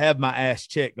had to have my ass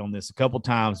checked on this a couple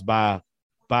times by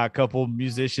a couple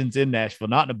musicians in Nashville,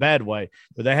 not in a bad way,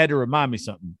 but they had to remind me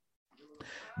something,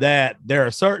 that there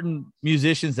are certain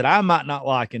musicians that I might not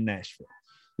like in Nashville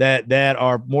that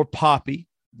are more poppy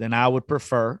than I would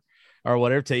prefer, or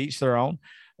whatever, to each their own.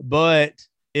 But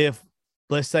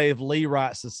let's say if Lee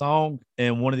writes a song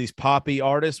and one of these poppy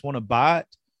artists want to buy it,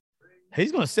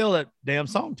 he's going to sell that damn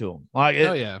song to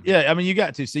them. Yeah. I mean, you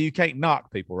got to, so you can't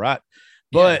knock people, right?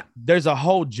 But there's a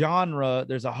whole genre.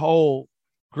 There's a whole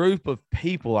group of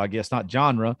people, I guess, not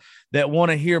genre, that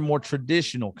want to hear more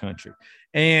traditional country,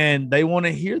 and they want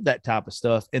to hear that type of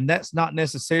stuff. And that's not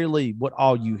necessarily what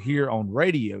all you hear on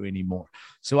radio anymore.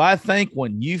 So I think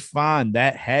when you find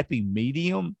that happy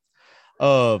medium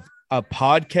of a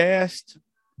podcast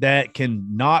that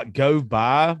can not go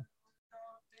by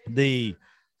the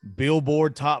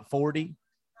Billboard top 40,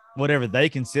 whatever they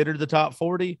consider the top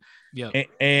 40,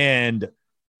 and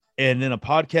then a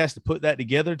podcast to put that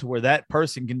together to where that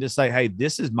person can just say, hey,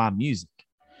 this is my music.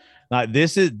 Like,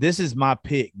 this is my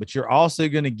pick, but you're also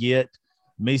going to get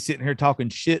me sitting here talking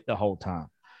shit the whole time.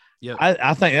 Yeah.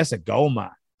 I think that's a gold mine.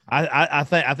 I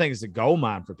think it's a gold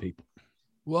mine for people.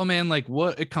 Well, man, like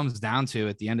what it comes down to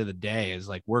at the end of the day is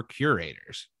like, we're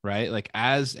curators, right? Like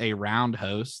as a round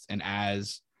host and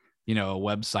as, a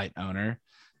website owner,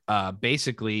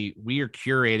 basically we are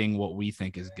curating what we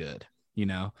think is good.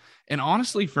 And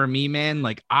honestly, for me, man,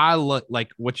 like I look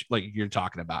like like you're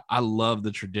talking about, I love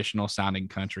the traditional sounding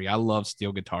country. I love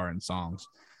steel guitar and songs,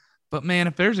 but man,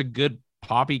 if there's a good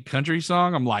poppy country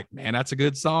song, I'm like, man, that's a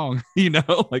good song.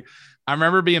 Like I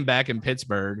remember being back in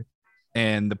Pittsburgh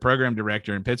and the program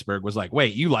director in Pittsburgh was like,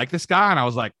 wait, you like this guy? And I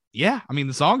was like, yeah, I mean,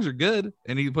 the songs are good.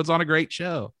 And he puts on a great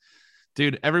show,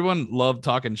 dude. Everyone loved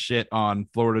talking shit on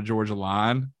Florida Georgia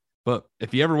Line. But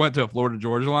if you ever went to a Florida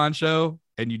Georgia Line show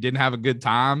and you didn't have a good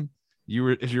time,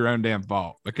 it's your own damn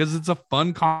fault, because it's a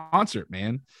fun concert,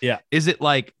 man. Yeah. Is it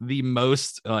like the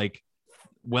most like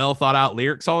well thought out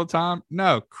lyrics all the time.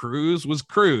 No, cruise was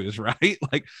cruise, right?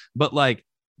 But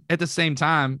at the same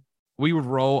time, we would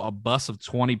roll a bus of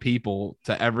 20 people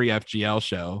to every FGL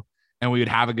show, and we would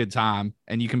have a good time.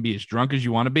 And you can be as drunk as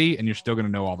you want to be, and you're still going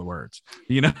to know all the words,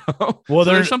 Well, so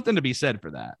there's something to be said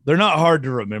for that. They're not hard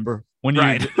to remember when you,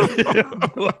 right.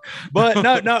 But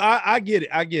no, I get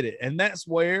it. And that's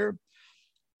where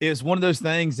it's one of those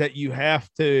things that you have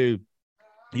to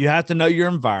know your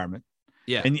environment.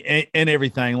 Yeah. And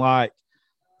everything. Like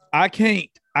I can't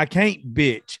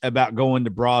bitch about going to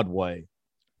Broadway.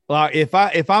 Like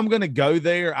if I'm going to go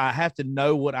there, I have to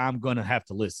know what I'm going to have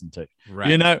to listen to.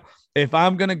 Right. If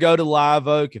I'm going to go to Live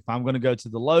Oak, if I'm going to go to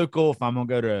the local, if I'm going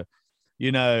to go to,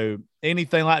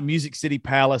 anything like Music City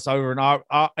Palace over and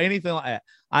anything like that,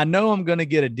 I know I'm going to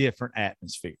get a different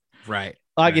atmosphere. Right.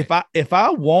 Like right. if I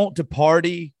want to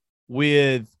party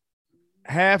with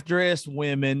half-dressed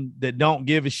women that don't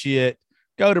give a shit,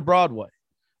 go to Broadway.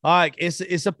 Like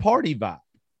it's a party vibe.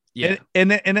 Yeah.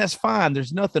 And that's fine.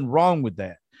 There's nothing wrong with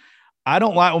that. I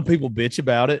don't like when people bitch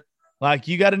about it. Like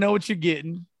you got to know what you're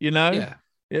getting, Yeah.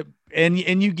 And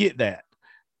you get that.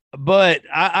 But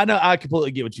I know I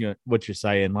completely get what you're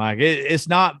saying. Like it's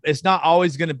not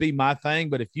always going to be my thing.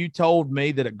 But if you told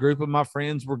me that a group of my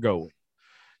friends were going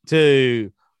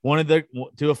to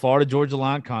to a Florida Georgia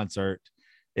Line concert,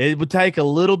 it would take a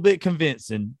little bit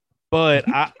convincing, but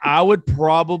I would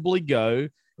probably go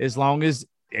as long as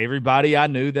everybody I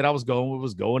knew that I was going with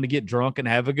was going to get drunk and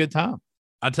have a good time.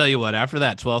 I'll tell you what, after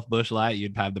that 12th Busch Light,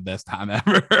 you'd have the best time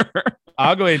ever.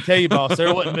 I'll go ahead and tell you, boss,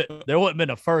 there wouldn't been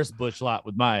a first Busch Light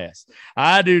with my ass.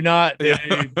 I do not.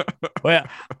 Dude. Well,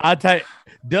 I tell you,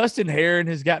 Dustin Heron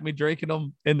has got me drinking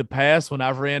them in the past when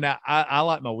I've ran out. I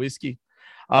like my whiskey.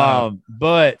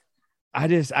 But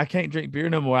I can't drink beer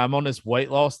no more. I'm on this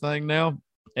weight loss thing now.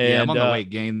 And I'm on the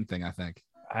weight gain thing, I think.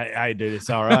 I do. It's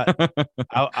all right.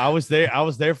 I was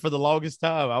there for the longest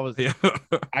time.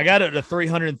 I got up to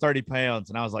 330 pounds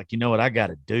and I was like, you know what? I got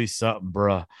to do something,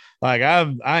 bro. Like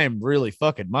I am really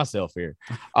fucking myself here.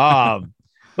 But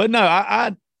no,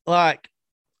 I like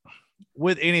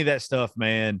with any of that stuff,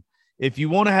 man, if you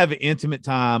want to have an intimate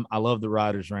time, I love the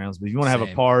Riders Rounds, but if you want to have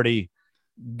a party,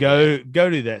 go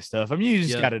do that stuff. I mean, you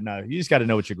just got to know. You just got to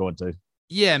know what you're going to.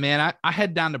 Yeah, man. I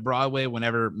head down to Broadway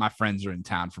whenever my friends are in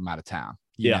town from out of town.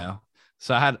 You know?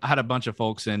 So I had a bunch of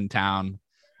folks in town,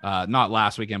 not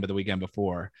last weekend, but the weekend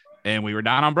before. And we were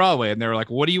down on Broadway and they were like,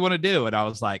 what do you want to do? And I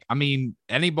was like, I mean,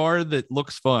 any bar that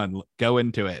looks fun, go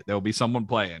into it. There'll be someone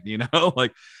playing,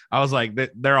 like I was like,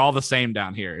 they're all the same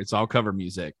down here. It's all cover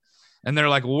music. And they're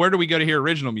like, well, where do we go to hear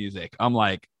original music? I'm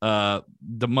like,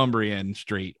 Demumbrian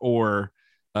Street or,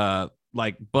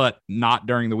 but not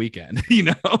during the weekend,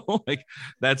 like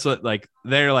that's what, like,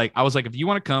 they're like, I was like, if you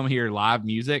want to come hear live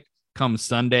music, come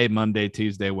Sunday, Monday,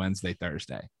 Tuesday, Wednesday,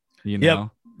 Thursday, Yep.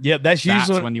 That's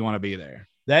usually when you want to be there.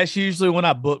 That's usually when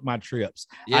I book my trips.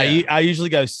 Yeah. I usually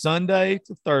go Sunday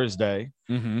to Thursday.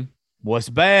 Mm-hmm. What's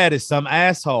bad is some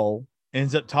asshole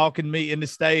ends up talking me into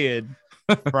staying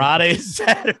Friday and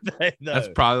Saturday. Though. That's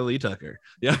probably Lee Tucker.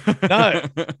 Yeah. No,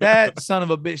 that son of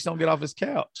a bitch don't get off his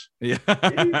couch. Yeah.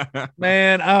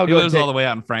 Man, he lives all the way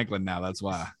out in Franklin now. That's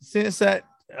why. Since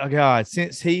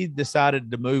he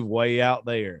decided to move way out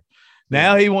there,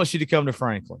 now he wants you to come to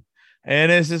Franklin.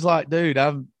 And it's just like, dude,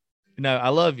 I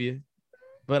love you,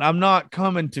 but I'm not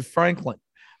coming to Franklin.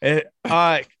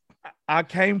 I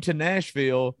came to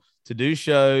Nashville to do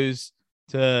shows,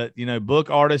 to, book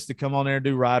artists to come on there and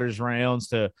do Riders Rounds,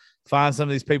 to find some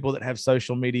of these people that have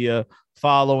social media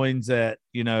followings that,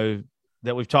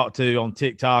 that we've talked to on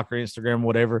TikTok or Instagram,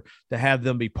 whatever, to have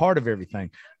them be part of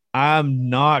everything. I'm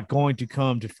not going to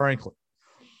come to Franklin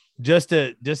just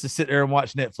to sit there and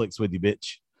watch Netflix with you,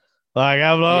 bitch. Like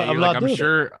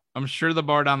I'm sure the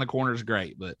bar down the corner is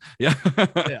great, but yeah.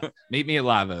 Meet me at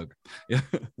Live Oak. Yeah.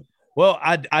 Well,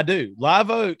 I do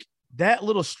Live Oak, that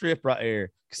little strip right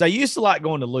there. Cause I used to like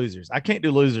going to Losers. I can't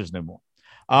do Losers no more.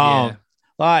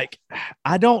 Like,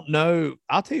 I don't know.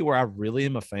 I'll tell you where I really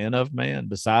am a fan of, man,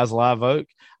 besides Live Oak.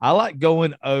 I like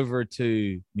going over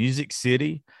to Music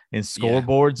City and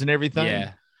scoreboards and everything.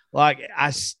 Yeah. Like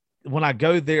when I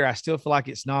go there, I still feel like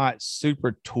it's not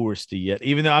super touristy yet,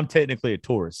 even though I'm technically a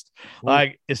tourist.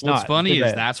 Like it's not. What's funny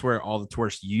is that's where all the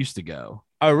tourists used to go.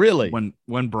 Oh, really?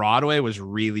 When Broadway was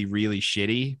really, really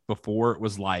shitty before it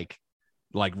was like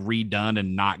redone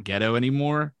and not ghetto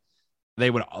anymore, they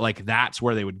would that's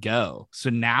where they would go. So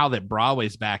now that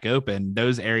Broadway's back open,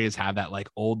 those areas have that like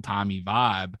old timey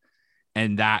vibe.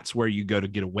 And that's where you go to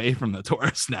get away from the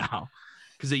tourists now.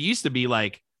 Cause it used to be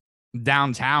like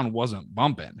downtown wasn't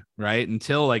bumping, right?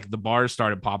 Until like the bars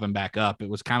started popping back up. It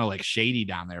was kind of like shady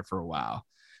down there for a while.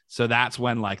 So that's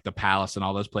when like the Palace and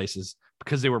all those places,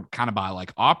 because they were kind of by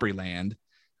like Opryland,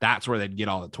 that's where they'd get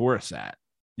all the tourists at.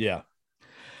 Yeah.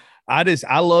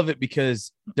 I love it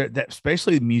because that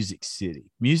especially Music City.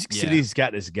 Music Yeah. City's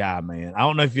got this guy, man. I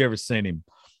don't know if you ever seen him.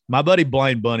 My buddy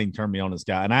Blaine Bunning turned me on this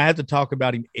guy, and I have to talk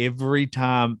about him every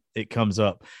time it comes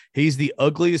up. He's the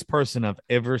ugliest person I've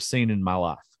ever seen in my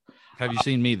life. Have you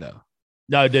seen me though?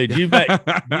 No, dude, you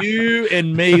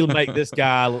and me make this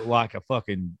guy look like a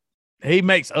fucking. He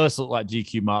makes us look like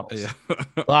GQ models. Yeah.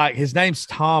 Like his name's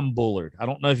Tom Bullard. I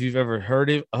don't know if you've ever heard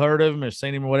of him or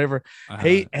seen him or whatever.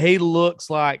 Uh-huh. He looks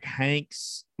like Hank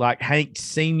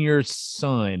Senior's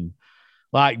son,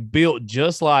 like built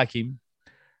just like him,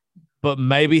 but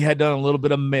maybe had done a little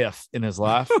bit of meth in his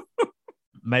life,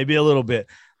 maybe a little bit.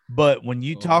 But when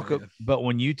you talk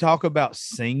about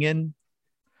singing,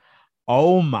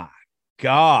 oh my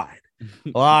God,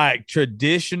 like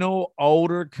traditional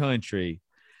older country.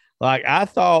 Like I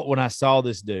thought when I saw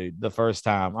this dude the first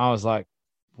time, I was like,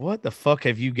 what the fuck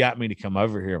have you got me to come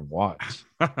over here and watch?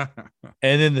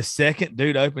 And then the second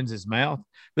dude opens his mouth.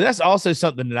 But that's also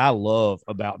something that I love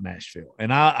about Nashville.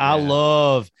 And I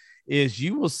love is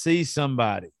you will see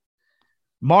somebody.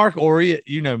 Mark Oria,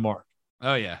 you know Mark.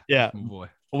 Oh, yeah. Yeah. Oh, boy.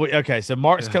 Okay. So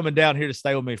Mark's coming down here to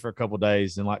stay with me for a couple of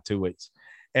days in like 2 weeks.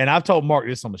 And I've told Mark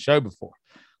this on the show before,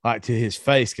 like to his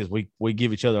face, because we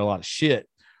give each other a lot of shit.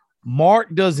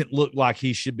 Mark doesn't look like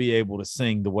he should be able to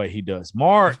sing the way he does.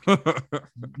 Mark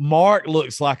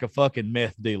looks like a fucking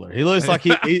meth dealer. He looks like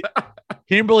he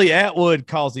Kimberly Atwood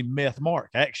calls him Meth Mark,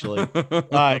 actually.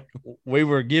 Like we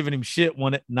were giving him shit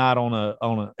one night on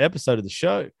an episode of the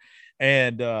show.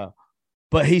 And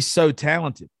but he's so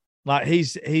talented. Like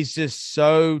he's just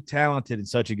so talented and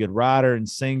such a good writer and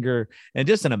singer and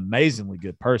just an amazingly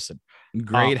good person.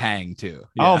 Great hang too.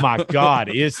 Yeah. Oh my God,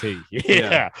 is he?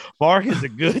 Yeah. Mark is a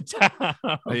good time.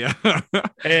 Yeah.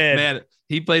 And man,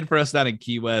 he played for us down in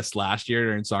Key West last year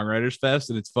during Songwriters Fest.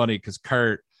 And it's funny because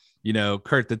Kurt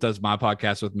that does my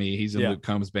podcast with me, he's in Luke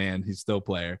Combs' band. He's still a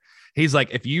player. He's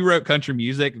like, if you wrote country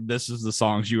music, this is the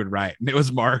songs you would write. And it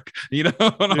was Mark, And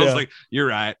I was like, you're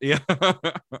right. Yeah.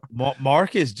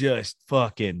 Mark is just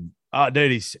fucking,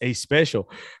 dude, he's special.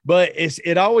 But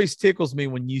it always tickles me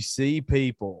when you see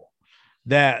people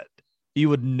that you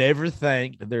would never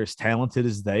think that they're as talented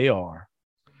as they are.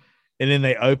 And then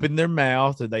they open their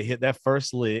mouth or they hit that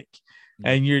first lick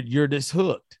and you're just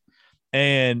hooked.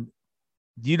 And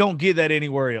you don't get that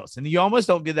anywhere else. And you almost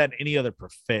don't get that in any other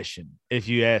profession. If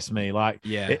you ask me, like,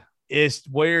 it's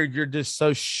where you're just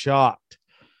so shocked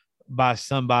by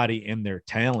somebody and their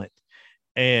talent.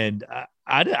 And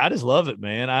I just love it,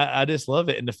 man. I just love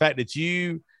it. And the fact that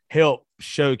you help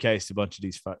showcase a bunch of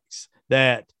these folks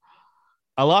that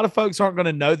a lot of folks aren't going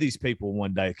to know these people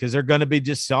one day because they're going to be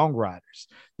just songwriters.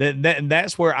 And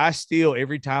that's where I steal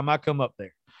every time I come up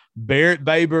there. Barrett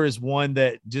Baber is one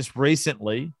that just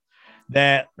recently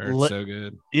that so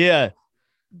good. Yeah.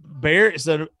 Barrett's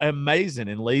amazing.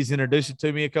 And Lee's introduced it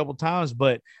to me a couple times,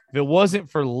 but if it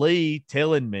wasn't for Lee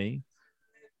telling me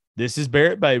this is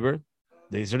Barrett Baber,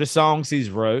 these are the songs he's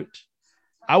wrote,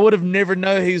 I would have never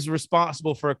known he's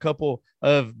responsible for a couple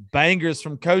of bangers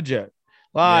from Kojo.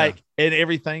 And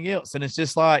everything else. And it's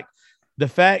just like the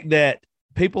fact that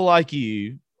people like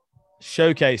you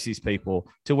showcase these people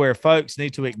to where folks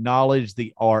need to acknowledge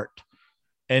the art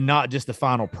and not just the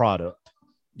final product.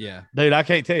 Yeah. Dude, I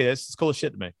can't tell you. That's cool as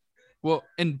shit to me. Well,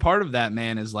 and part of that,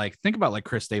 man, is like, think about like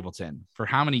Chris Stapleton for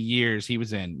how many years he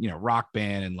was in, rock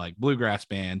band and like bluegrass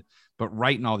band, but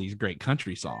writing all these great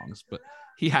country songs. But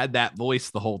he had that voice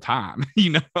the whole time,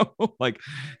 like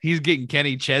he's getting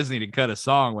Kenny Chesney to cut a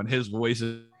song when his voice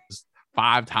is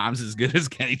 5 times as good as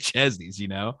Kenny Chesney's,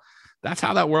 that's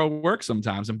how that world works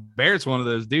sometimes. And Barrett's one of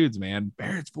those dudes, man.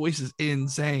 Barrett's voice is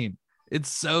insane. It's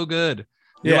so good.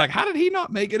 You're like, how did he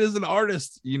not make it as an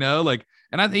artist? And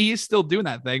I think he's still doing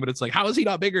that thing, but it's like, how is he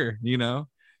not bigger? Yeah.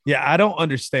 I don't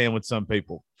understand with some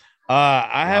people.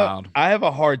 I have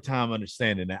a hard time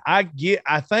understanding that. I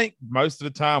think most of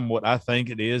the time what I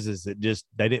think it is that just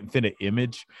they didn't fit an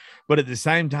image, but at the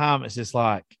same time, it's just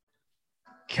like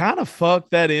kind of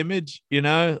fuck that image,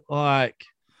 like.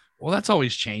 Well, that's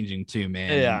always changing too,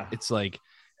 man. Yeah. It's like,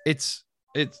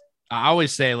 I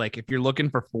always say, like, if you're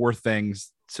looking for 4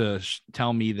 things to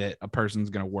tell me that a person's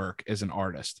going to work as an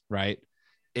artist, right?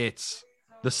 It's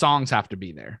the songs have to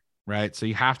be there. Right. So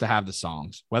you have to have the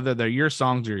songs, whether they're your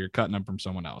songs or you're cutting them from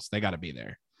someone else. They got to be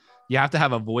there. You have to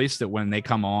have a voice that when they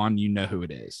come on, who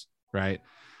it is. Right.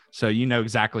 So you know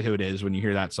exactly who it is when you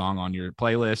hear that song on your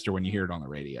playlist or when you hear it on the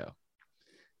radio.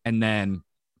 And then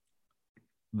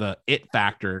the it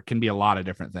factor can be a lot of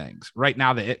different things. Right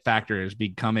now, the it factor is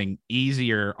becoming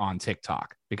easier on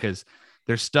TikTok because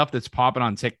there's stuff that's popping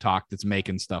on TikTok that's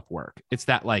making stuff work. It's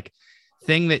that like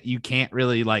thing that you can't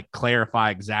really like clarify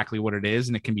exactly what it is,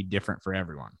 and it can be different for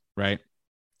everyone, right?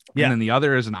 Yeah. And then the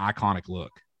other is an iconic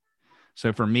look.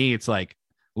 So for me, it's like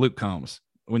Luke Combs.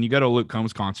 When you go to a Luke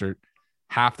Combs concert,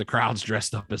 half the crowd's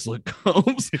dressed up as Luke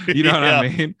Combs. You know what I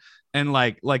mean? And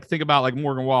like think about like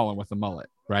Morgan Wallen with the mullet,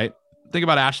 right? Think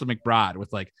about Ashley McBride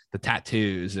with like the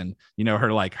tattoos and, you know,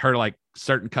 her like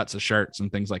certain cuts of shirts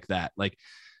and things like that. Like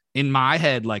in my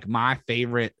head, like my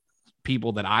favorite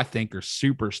people that I think are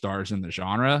superstars in the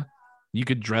genre, you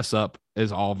could dress up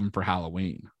as all of them for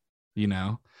Halloween, you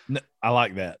know? I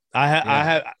like that.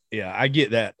 I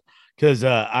get that. Cause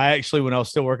I actually, when I was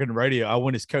still working the radio, I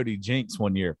went as Cody Jinks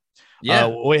one year. Yeah.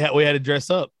 We had to dress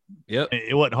up. Yep.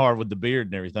 It wasn't hard with the beard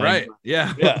and everything. Right.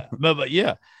 Yeah. Yeah. But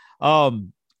yeah.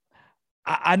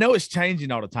 I know it's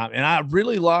changing all the time. And I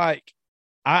really like,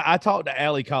 I talked to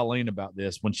Allie Colleen about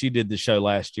this when she did the show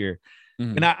last year.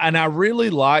 Mhm. And I really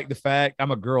like the fact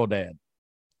I'm a girl dad.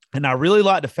 And I really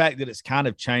like the fact that it's kind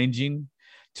of changing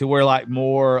to where like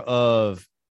more of,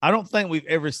 I don't think we've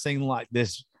ever seen like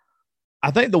this. I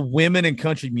think the women in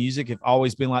country music have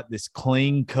always been like this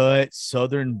clean cut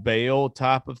Southern Belle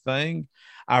type of thing.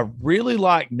 I really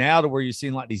like now to where you're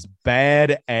seeing like these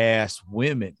badass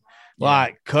women,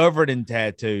 like covered in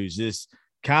tattoos, this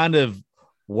kind of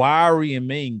wiry and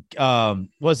mean.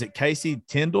 Was it Casey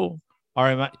Tyndall or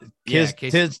am I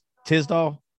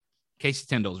Tisdall? Casey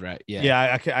Tyndall's right. Yeah.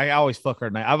 Yeah. I always fuck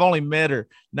her name. I've only met her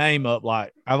name up.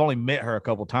 Like I've only met her a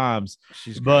couple times,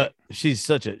 but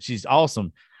she's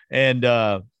awesome. And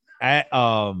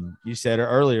you said her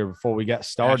earlier before we got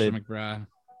started. Ashley McBride.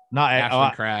 Not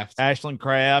Ashland Craft. Ashland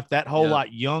Craft, that whole like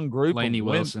young group. Lainey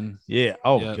Wilson. Yeah.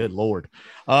 Oh, good Lord.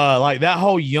 Like that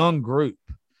whole young group.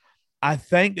 I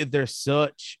think that they're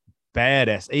such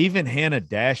badass. Even Hannah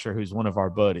Dasher, who's one of our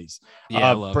buddies. Yeah,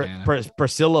 I love Hannah.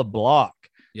 Priscilla Block.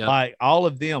 Yep. Like all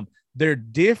of them. They're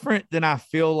different than I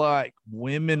feel like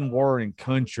women were in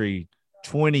country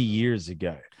 20 years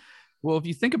ago. Well, if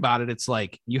you think about it, it's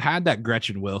like you had that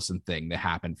Gretchen Wilson thing that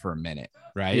happened for a minute,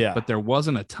 right? Yeah. But there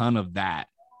wasn't a ton of that,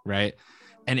 right?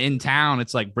 And in town,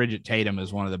 it's like Bridget Tatum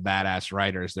is one of the badass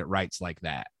writers that writes like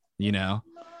that, you know?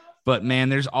 But man,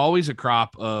 there's always a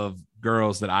crop of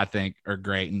girls that I think are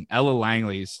great. And Ella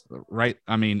Langley's right.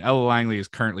 I mean, Ella Langley is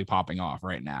currently popping off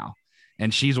right now.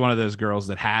 And she's one of those girls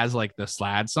that has like the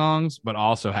slad songs, but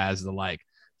also has the like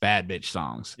bad bitch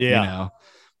songs, you know?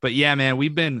 But yeah, man,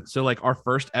 we've been so like our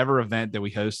first ever event that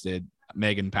we hosted,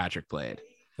 Megan Patrick played.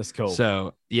 That's cool.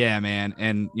 So yeah, man.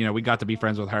 And you know, we got to be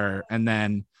friends with her. And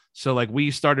then so like we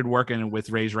started working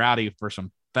with Raise Rowdy for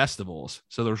some festivals.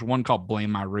 So there's one called Blame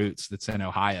My Roots that's in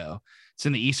Ohio. It's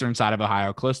in the eastern side of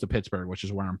Ohio, close to Pittsburgh, which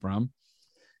is where I'm from.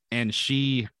 And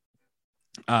she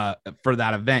for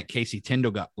that event, Casey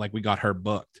Tyndall we got her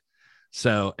booked.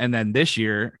 So and then this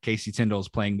year, Casey Tyndall is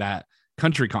playing that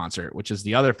country concert, which is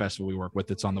the other festival we work with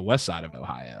that's on the west side of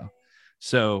Ohio.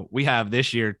 So we have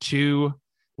this year two,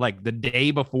 like the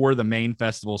day before the main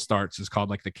festival starts is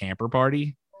called like the camper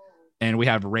party. And we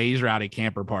have Raise Rowdy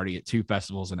camper party at two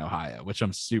festivals in Ohio, which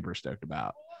I'm super stoked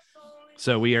about.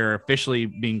 So we are officially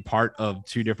being part of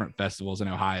two different festivals in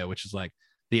Ohio, which is like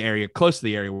the area close to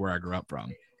the area where I grew up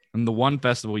from. And the one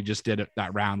festival we just did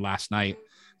that round last night,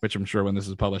 which I'm sure when this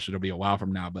is published, it'll be a while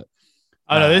from now, but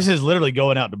no, this is literally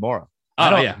going out tomorrow.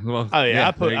 Well,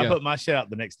 I put my shit out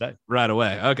the next day right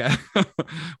away. Okay.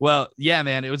 Well, yeah,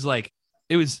 man,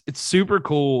 it's super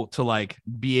cool to like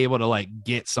be able to like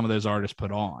get some of those artists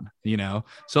put on, you know?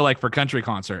 So like for country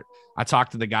concert, I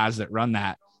talked to the guys that run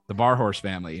that, the Bar Horse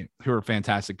family, who are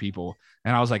fantastic people.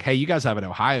 And I was like, hey, you guys have an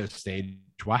Ohio stage.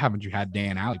 Why haven't you had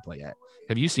Dan Alley play yet?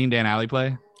 Have you seen Dan Alley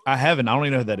play? I haven't. I don't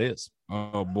even know who that is.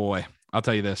 Oh boy. I'll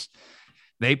tell you this.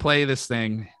 They play this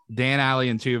thing, Dan Alley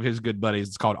and two of his good buddies.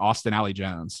 It's called Austin Alley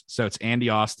Jones. So it's Andy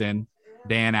Austin,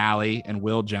 Dan Alley, and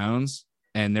Will Jones.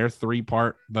 And their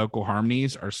 3-part vocal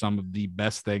harmonies are some of the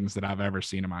best things that I've ever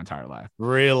seen in my entire life.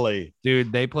 Really?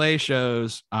 Dude, they play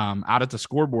shows out at the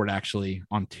Scoreboard actually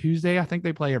on Tuesday. I think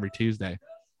they play every Tuesday.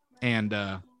 And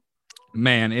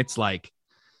man, it's like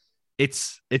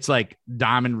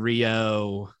Diamond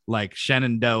Rio, like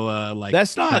Shenandoah, like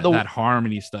that's not that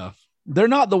harmony stuff. They're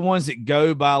not the ones that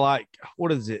go by like,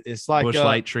 what is it? It's like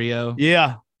Bushlight Trio.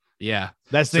 Yeah.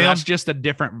 That's them. That's just a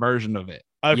different version of it.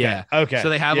 Okay. Yeah. Okay. So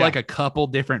they have like a couple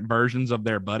different versions of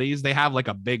their buddies. They have like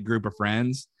a big group of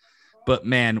friends. But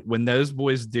man, when those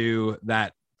boys do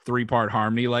that 3-part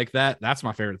harmony like that, that's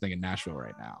my favorite thing in Nashville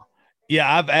right now.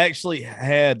 Yeah, I've actually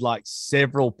had like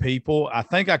several people. I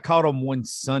think I caught them one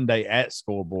Sunday at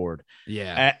Scoreboard.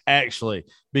 Yeah. Actually,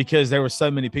 because there were so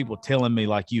many people telling me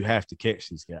like you have to catch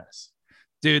these guys.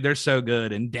 Dude, they're so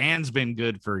good. And Dan's been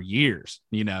good for years.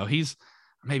 You know, he's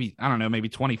maybe, I don't know, maybe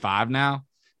 25 now.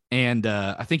 And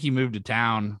I think he moved to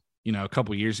town, you know, a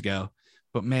couple years ago.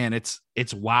 But man,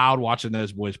 it's wild watching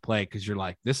those boys play because you're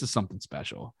like, this is something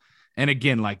special. And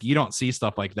again, like you don't see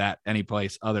stuff like that any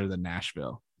place other than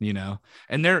Nashville, you know.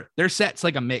 And their set's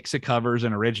like a mix of covers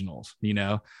and originals, you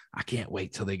know. I can't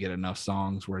wait till they get enough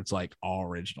songs where it's like all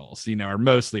originals, you know, or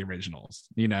mostly originals,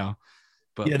 you know.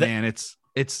 But Yeah, man, it's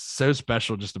so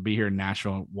special just to be here in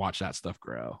Nashville and watch that stuff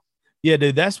grow. Yeah,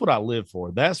 dude, that's what I live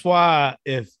for. That's why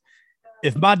if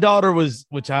my daughter was,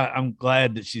 which I'm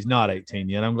glad that she's not 18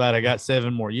 yet. I'm glad I got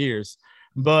 7 more years,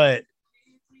 but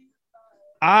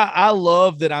I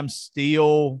love that I'm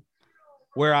still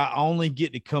where I only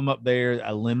get to come up there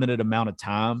a limited amount of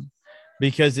time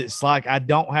because it's like I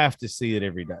don't have to see it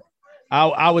every day.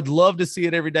 I would love to see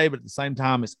it every day, but at the same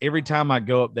time, it's every time I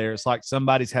go up there, it's like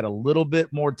somebody's had a little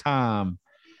bit more time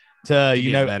to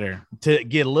you know, better, to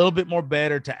get a little bit more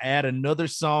better, to add another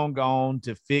song on,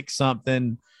 to fix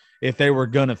something if they were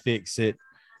gonna fix it.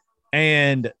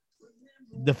 And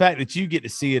the fact that you get to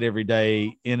see it every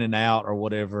day in and out or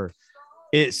whatever,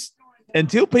 it's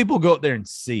until people go up there and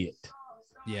see it.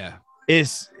 Yeah.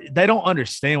 They don't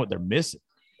understand what they're missing.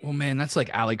 Well, man, that's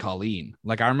like Ali Colleen.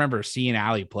 Like I remember seeing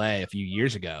Ali play a few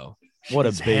years ago. What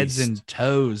a She's beast. Heads and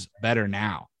toes better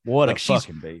now. What like a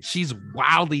fucking beast. She's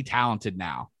wildly talented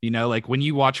now. You know, like when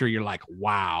you watch her, you're like,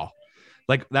 wow.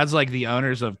 Like that's like the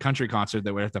owners of Country Concert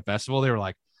that were at the festival. They were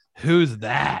like, who's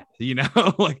that? You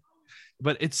know, like,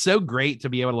 but it's so great to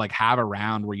be able to like have a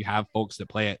round where you have folks that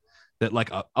play it that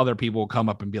like other people will come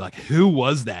up and be like, who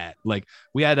was that? Like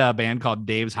we had a band called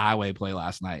Dave's Highway play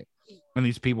last night. And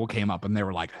these people came up and they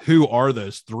were like, who are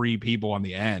those 3 people on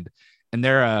the end? And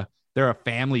they're a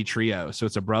family trio. So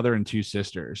it's a brother and 2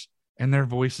 sisters. And their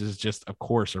voices just, of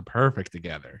course, are perfect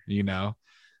together, you know?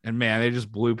 And man, they just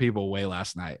blew people away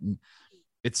last night. And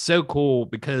it's so cool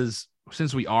because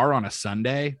since we are on a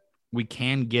Sunday, we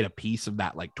can get a piece of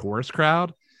that like tourist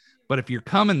crowd. But if you're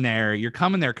coming there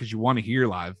because you want to hear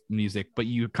live music, but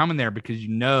you're coming there because you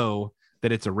know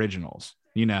that it's originals,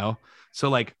 you know? So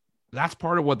like, that's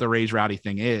part of what the Raise Rowdy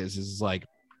thing is like,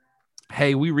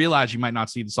 hey, we realize you might not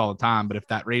see this all the time, but if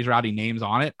that Raise Rowdy name's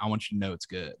on it, I want you to know it's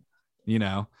good, you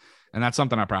know? And that's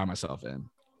something I pride myself in.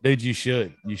 Dude, you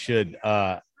should.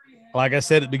 Like I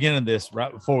said at the beginning of this,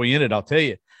 right before we ended, I'll tell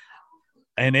you,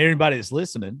 and everybody that's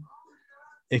listening,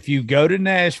 if you go to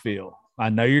Nashville, I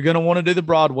know you're going to want to do the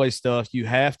Broadway stuff. You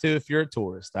have to if you're a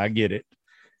tourist. I get it.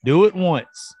 Do it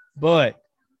once, but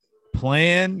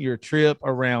plan your trip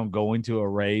around going to a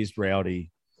Raised Rowdy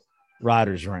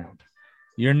Riders Round.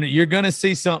 You're going to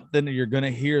see something, you're going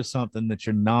to hear something that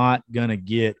you're not going to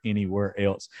get anywhere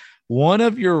else. One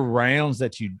of your rounds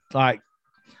that you like,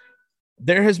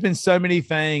 there has been so many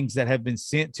things that have been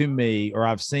sent to me or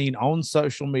I've seen on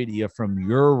social media from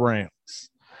your rounds.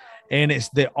 And it's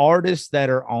the artists that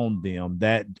are on them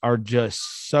that are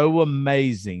just so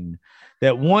amazing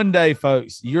that one day,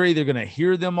 folks, you're either going to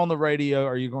hear them on the radio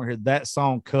or you're going to hear that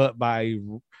song cut by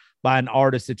an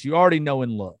artist that you already know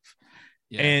and love.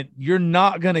 Yeah. And you're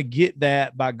not going to get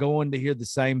that by going to hear the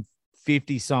same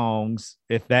 50 songs,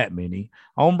 if that many,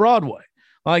 on Broadway.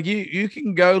 Like you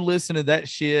can go listen to that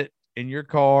shit in your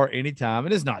car anytime.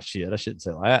 And it's not shit. I shouldn't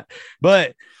say that,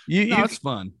 but it's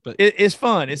fun, but it's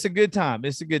fun. It's a good time.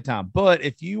 It's a good time. But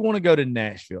if you want to go to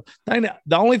Nashville, the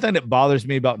only thing that bothers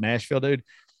me about Nashville, dude,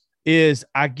 is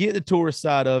I get the tourist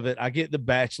side of it. I get the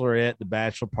bachelorette, the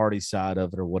bachelor party side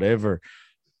of it or whatever.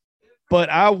 But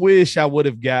I wish I would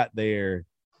have got there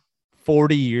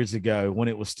 40 years ago when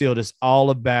it was still just all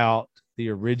about the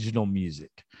original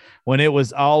music, when it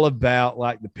was all about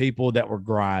like the people that were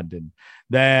grinding,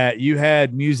 that you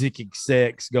had music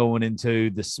execs going into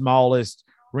the smallest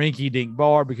rinky-dink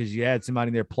bar because you had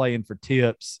somebody there playing for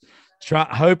tips,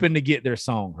 hoping to get their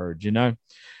song heard, you know?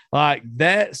 Like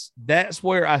that's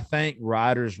where I think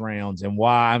riders rounds and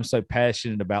why I'm so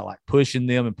passionate about like pushing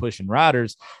them and pushing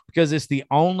riders, because it's the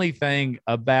only thing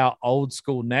about old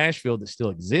school Nashville that still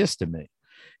exists to me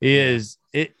is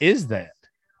that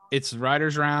it's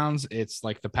riders rounds. It's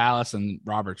like the Palace and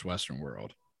Robert's Western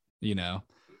World. You know,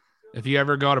 if you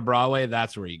ever go to Broadway,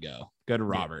 that's where you go to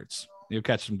Roberts. You'll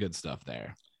catch some good stuff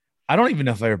there. I don't even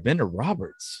know if I've ever been to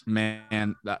Roberts.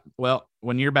 Man, well,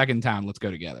 when you're back in town, let's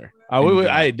go together.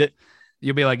 I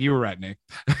You'll be like, you were right, Nick.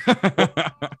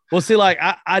 Well, see, like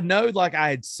I know, like I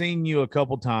had seen you a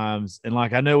couple times, and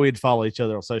like I know we'd follow each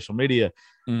other on social media,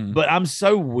 but I'm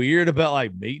so weird about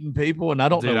like meeting people, and I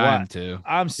don't Dude, know why. I am too.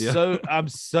 I'm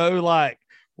so like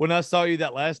when I saw you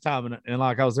that last time, and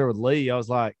like I was there with Lee, I was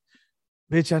like,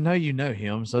 bitch, I know you know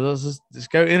him, so let's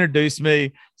just go introduce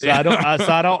me, so I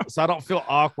don't feel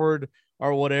awkward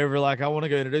or whatever. Like I want to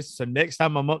go introduce. So next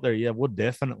time I'm up there, yeah, we'll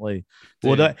definitely.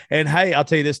 And hey, I'll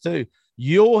tell you this too.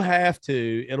 You'll have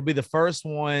to. It'll be the first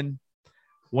one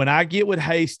when I get with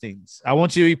Hastings. I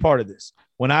want you to be part of this.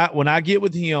 When I get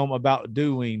with him about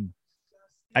doing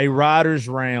a writers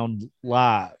round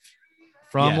live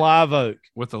from Live Oak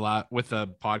with the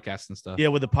podcast and stuff. Yeah,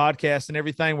 with the podcast and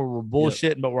everything, where we're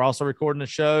bullshitting, but we're also recording a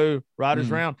show,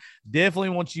 writers round. Definitely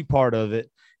want you part of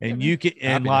it. And you can,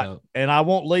 and I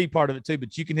won't lead part of it too,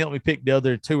 but you can help me pick the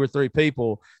other 2 or 3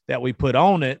 people that we put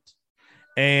on it.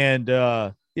 And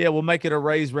we'll make it a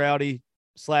Raise Rowdy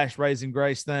 / Raising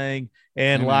Grace thing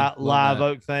and Live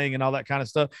Oak thing and all that kind of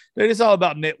stuff. Dude, it's all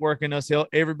about networking us,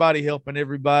 everybody helping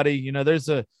everybody. You know, there's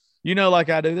like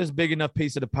I do, there's a big enough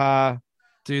piece of the pie.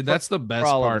 Dude, that's the best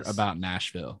part about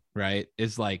Nashville, right?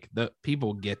 Is like the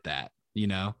people get that, you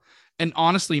know? And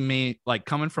honestly, me, like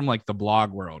coming from like the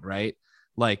blog world, right?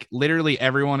 Like literally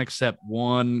everyone except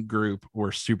one group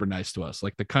were super nice to us.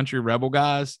 Like the Country Rebel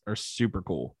guys are super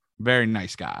cool. Very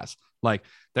nice guys. Like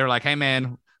they're like, hey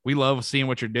man, we love seeing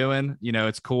what you're doing. You know,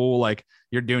 it's cool. Like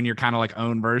you're doing your kind of like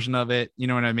own version of it. You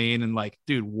know what I mean? And like,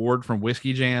 dude, Ward from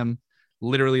Whiskey Jam,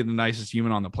 literally the nicest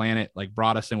human on the planet, like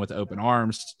brought us in with open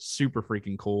arms. Super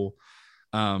freaking cool.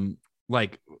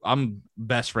 Like I'm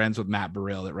best friends with Matt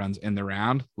Burrell that runs In the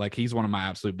Round. Like he's one of my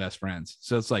absolute best friends.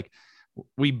 So it's like,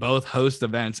 we both host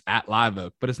events at Live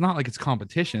Oak, but it's not like it's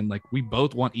competition. Like we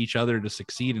both want each other to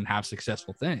succeed and have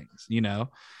successful things. You know,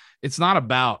 it's not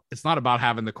about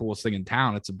having the coolest thing in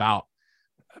town. It's about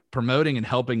promoting and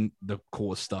helping the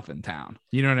coolest stuff in town.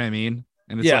 You know what I mean?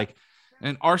 And it's like,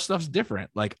 and our stuff's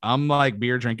different. Like I'm like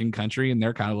beer drinking country and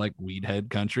they're kind of like weed head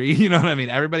country. You know what I mean?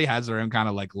 Everybody has their own kind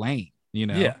of like lane, you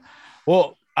know? Yeah.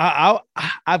 Well,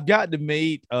 I've got to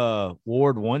meet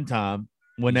Ward one time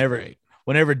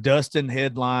whenever Dustin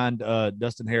Herod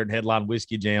headlined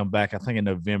Whiskey Jam back, I think in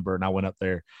November, and I went up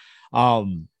there.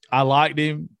 I liked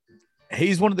him.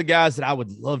 He's one of the guys that I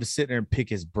would love to sit there and pick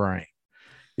his brain.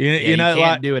 You know, can't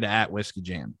like do it at Whiskey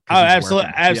Jam. Oh,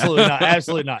 absolutely not.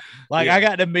 Absolutely not. Like I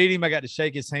got to meet him. I got to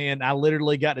shake his hand. I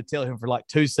literally got to tell him for like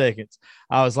 2 seconds.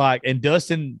 I was like, and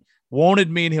Dustin wanted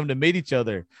me and him to meet each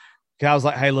other. I was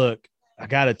like, hey, look, I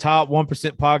got a top 1%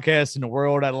 podcast in the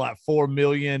world out of like 4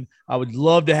 million. I would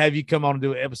love to have you come on and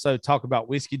do an episode, talk about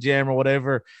Whiskey Jam or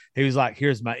whatever. He was like,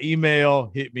 here's my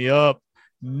email. Hit me up.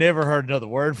 Never heard another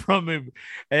word from him.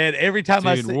 And every time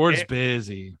Ward's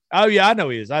busy. Oh yeah, I know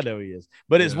he is.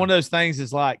 But it's one of those things.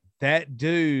 It's like that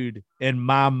dude in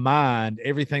my mind,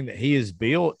 everything that he has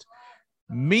built,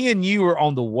 me and you are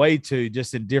on the way to,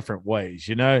 just in different ways,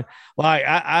 you know. Like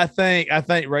I think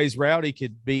Raise Rowdy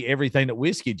could be everything that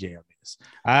Whiskey Jam is.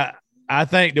 I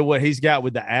think that what he's got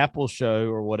with the Apple show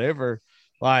or whatever,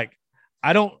 like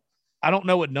I don't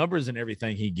know what numbers and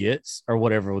everything he gets or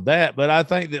whatever with that, but I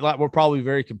think that like we're probably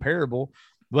very comparable.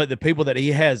 But the people that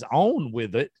he has on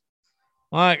with it,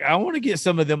 like I want to get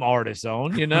some of them artists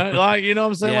on, you know, like, you know what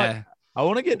I'm saying? Like I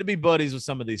want to get to be buddies with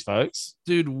some of these folks.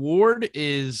 Dude, Ward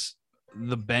is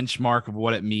the benchmark of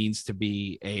what it means to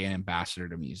be an ambassador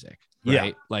to music, right?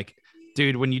 Yeah. Like,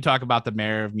 dude, when you talk about the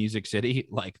mayor of Music City,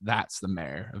 like that's the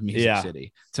mayor of Music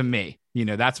City to me. You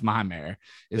know, that's my mayor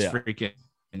is freaking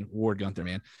Ward Gunther,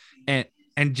 man.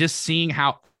 And just seeing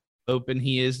how open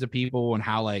he is to people and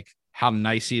how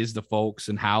nice he is to folks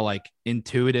and how like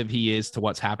intuitive he is to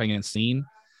what's happening in the scene.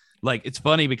 Like, it's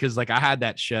funny because like I had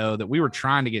that show that we were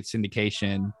trying to get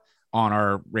syndication on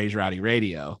our Raise Rowdy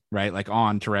radio, right? Like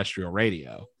on terrestrial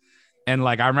radio. And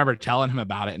like, I remember telling him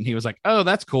about it and he was like, oh,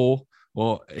 that's cool.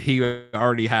 Well, he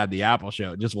already had the Apple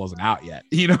show. It just wasn't out yet.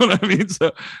 You know what I mean?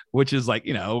 So, which is like,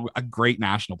 you know, a great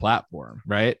national platform.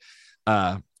 Right.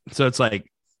 So it's like,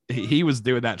 he was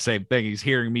doing that same thing. He's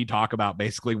hearing me talk about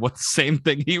basically what the same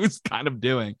thing he was kind of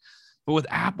doing. But with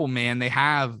Apple, man, they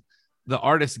have the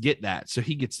artists get that. So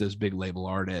he gets those big label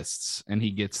artists and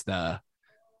he gets that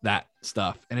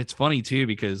stuff. And it's funny too,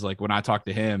 because like when I talked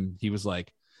to him, he was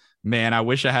like, man, I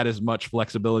wish I had as much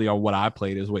flexibility on what I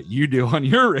played as what you do on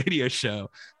your radio show.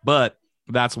 But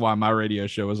that's why my radio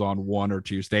show is on 1 or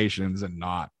 2 stations and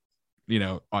not, you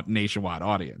know, a nationwide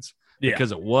audience.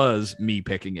 Because it was me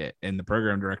picking it, and the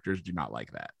program directors do not like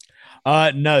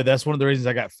that. No, that's one of the reasons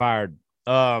I got fired.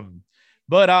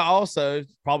 But I also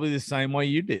probably the same way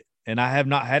you did, and I have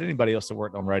not had anybody else that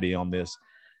worked on radio on this.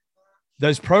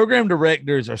 those program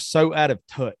directors are so out of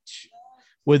touch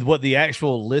with what the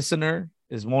actual listener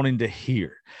is wanting to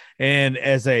hear. And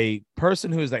as a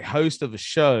person who is a host of a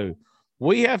show,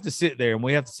 we have to sit there and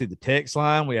we have to see the text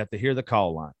line. We have to hear the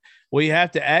call line. We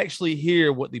have to actually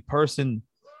hear what the person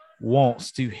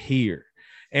wants to hear.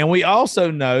 And we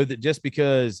also know that just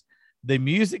because the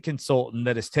music consultant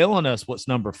that is telling us what's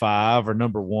number 5 or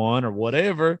number 1 or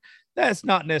whatever, that's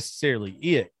not necessarily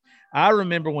it. I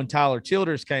remember when Tyler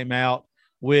Childers came out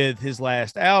with his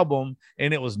last album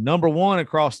and it was number 1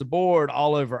 across the board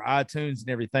all over iTunes and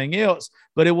everything else,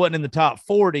 but it wasn't in the top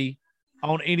 40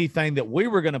 on anything that we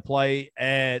were going to play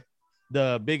at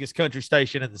the biggest country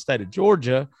station in the state of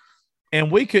Georgia,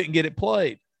 and we couldn't get it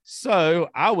played. So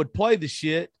I would play the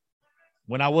shit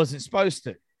when I wasn't supposed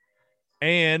to.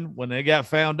 And when they got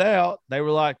found out, they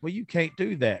were like, well, you can't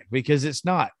do that because it's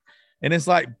not. And it's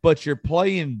like, but you're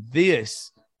playing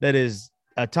this that is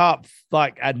a top,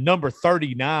 like a number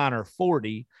 39 or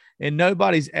 40, and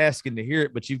nobody's asking to hear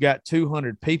it, but you've got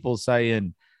 200 people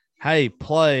saying, hey,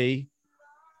 play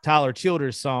Tyler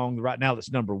Childers' song right now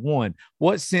that's number 1.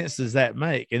 What sense does that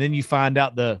make? And then you find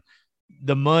out the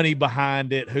money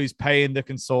behind it, who's paying the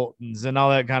consultants and all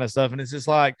that kind of stuff. And it's just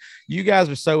like, you guys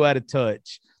are so out of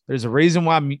touch. There's a reason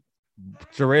why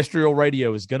terrestrial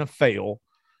radio is going to fail.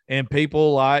 And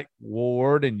people like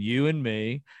Ward and you and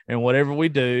me and whatever we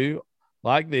do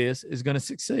like this is going to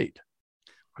succeed.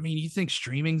 I mean, you think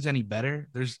streaming's any better?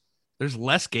 There's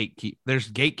less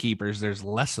gatekeepers. There's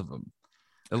less of them.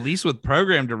 At least with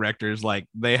program directors, like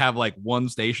they have like 1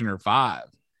 station or 5.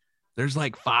 There's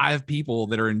like 5 people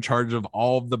that are in charge of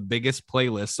all of the biggest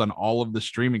playlists on all of the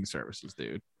streaming services,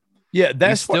 dude. Yeah,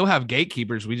 we still have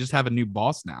gatekeepers. We just have a new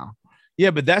boss now.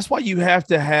 Yeah, but that's why you have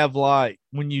to have, like,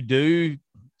 when you do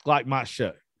like my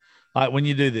show, like when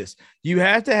you do this, you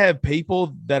have to have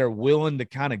people that are willing to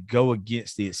kind of go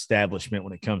against the establishment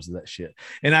when it comes to that shit.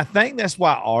 And I think that's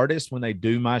why artists, when they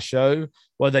do my show,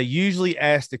 well, they usually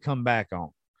ask to come back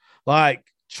on. Like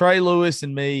Trey Lewis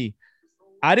and me,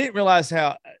 I didn't realize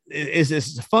how it's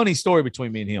a funny story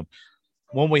between me and him.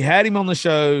 When we had him on the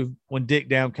show, when Dick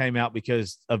Down came out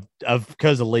because of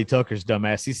Lee Tucker's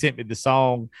dumbass, he sent me the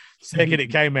song second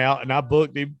it came out, and I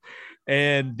booked him.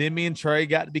 And then me and Trey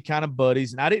got to be kind of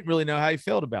buddies, and I didn't really know how he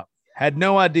felt about it. Had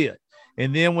no idea.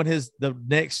 And then when the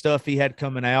next stuff he had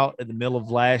coming out in the middle of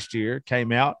last year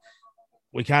came out,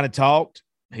 we kind of talked.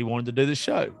 He wanted to do the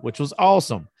show, which was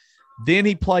awesome. Then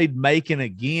he played Making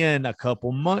again a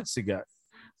couple months ago.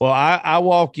 Well, I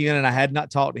walk in, and I had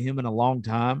not talked to him in a long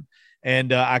time.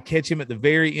 And I catch him at the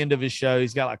very end of his show.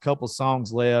 He's got like a couple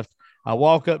songs left. I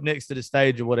walk up next to the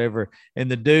stage or whatever, and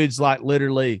the dude's like,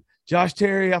 literally, Josh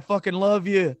Terry, I fucking love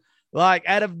you. Like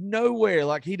out of nowhere,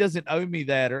 like he doesn't owe me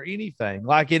that or anything.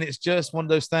 Like, and it's just one of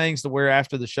those things to where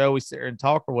after the show we sit there and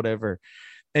talk or whatever.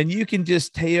 And you can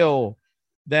just tell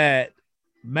that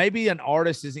maybe an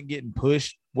artist isn't getting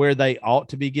pushed where they ought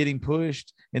to be getting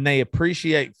pushed. And they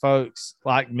appreciate folks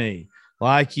like me,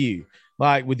 like you,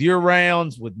 like with your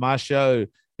rounds, with my show,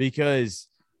 because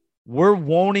we're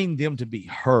wanting them to be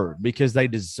heard because they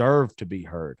deserve to be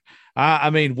heard. I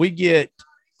mean, we get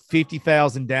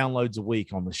 50,000 downloads a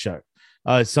week on the show.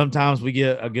 Sometimes we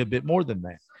get a good bit more than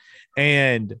that.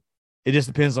 And it just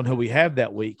depends on who we have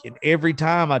that week. And every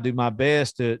time I do my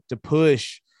best to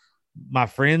push my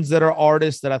friends that are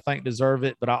artists that I think deserve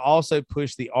it, but I also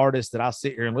push the artists that I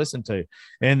sit here and listen to.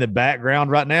 In the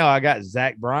background right now, I got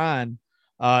Zach Bryan.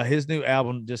 His new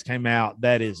album just came out.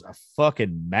 That is a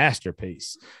fucking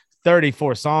masterpiece.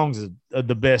 34 songs is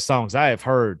the best songs I have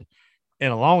heard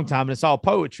in a long time. And it's all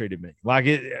poetry to me. Like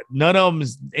none of them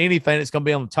is anything that's going to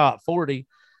be on the top 40,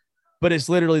 but it's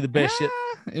literally the best shit.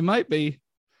 It might be.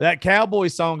 That Cowboy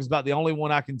song is about the only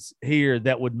one I can hear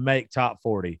that would make top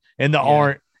 40. And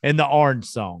the orange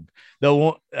song, the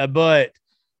one, but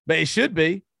it should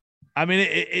be. I mean,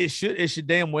 it should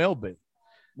damn well be.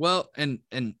 Well, and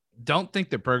don't think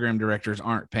that program directors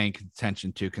aren't paying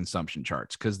attention to consumption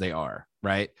charts, because they are,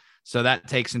 right? So that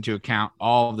takes into account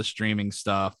all of the streaming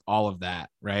stuff, all of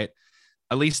that, right?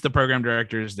 At least the program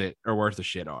directors that are worth a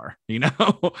shit are, you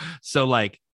know? So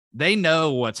like they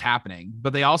know what's happening,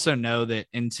 but they also know that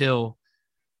until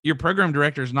your program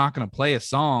director is not going to play a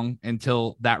song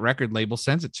until that record label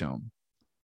sends it to them.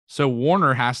 So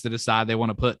Warner has to decide they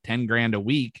want to put 10 grand a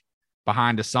week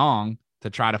behind a song to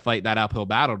try to fight that uphill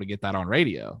battle to get that on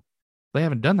radio. They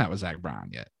haven't done that with Zach Bryan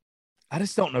yet. I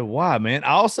just don't know why, man. I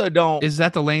also don't. Is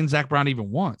that the lane Zach Bryan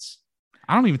even wants?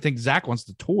 I don't even think Zach wants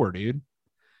to tour, dude.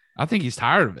 I think he's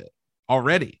tired of it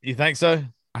already. You think so?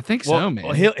 I think so, man.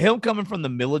 Well, him coming from the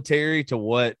military to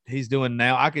what he's doing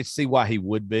now, I could see why he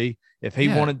would be if he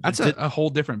wanted. That's a whole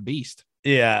different beast.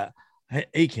 Yeah.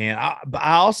 He can. But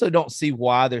I also don't see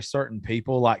why there's certain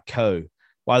people like Co,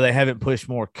 why they haven't pushed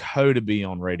more Co to be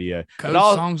on radio. Co's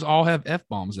But songs all have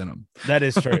F-bombs in them. that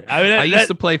is true. I mean, I used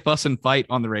to play Fuss and Fight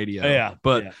on the radio. Yeah,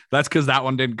 but yeah. that's because that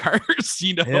one didn't curse.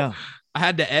 Yeah. I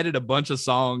had to edit a bunch of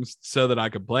songs so that I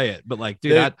could play it. But like,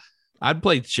 dude, I'd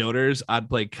play Childers. I'd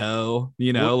play Co.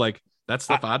 Like that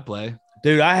stuff I'd play.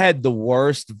 Dude, I had the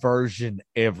worst version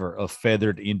ever of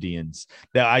Feathered Indians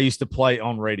that I used to play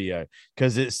on radio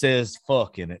because it says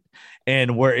fuck in it.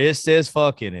 And where it says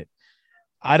fuck in it,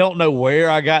 I don't know where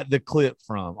I got the clip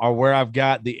from or where I've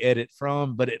got the edit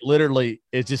from, but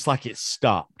it's just like it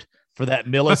stopped for that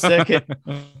millisecond.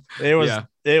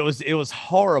 It was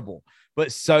horrible.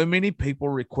 But so many people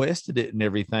requested it and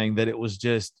everything that it was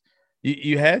just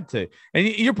you had to. And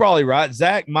you're probably right.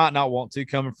 Zach might not want to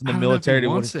coming from the military.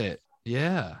 Wants it.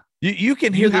 Yeah. You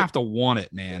can hear have to want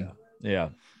it, man. Yeah.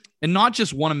 And not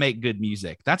just want to make good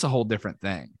music. That's a whole different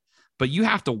thing. But you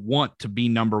have to want to be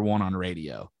number one on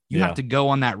radio. You have to go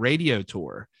on that radio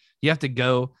tour. You have to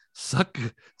go suck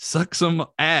some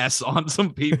ass on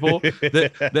some people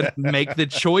that make the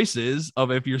choices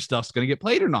of if your stuff's going to get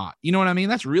played or not. You know what I mean?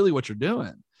 That's really what you're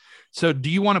doing. So do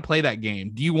you want to play that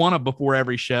game? Do you want to, before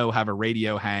every show, have a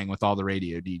radio hang with all the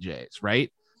radio DJs,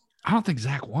 right? I don't think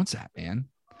Zach wants that, man.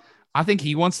 I think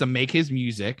he wants to make his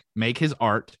music, make his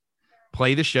art,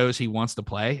 play the shows he wants to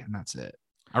play, and that's it.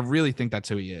 I really think that's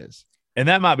who he is. And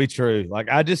that might be true. Like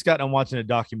I just got done watching a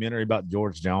documentary about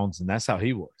George Jones, and that's how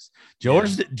he was.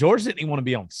 George didn't even want to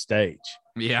be on stage.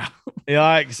 Yeah.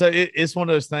 Like, so it's one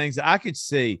of those things that I could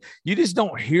see. You just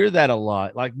don't hear that a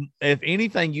lot. Like, if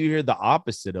anything, you hear the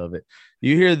opposite of it.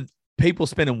 You hear people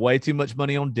spending way too much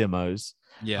money on demos.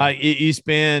 Yeah. Like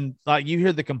you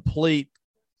hear the complete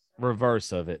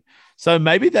reverse of it. So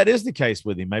maybe that is the case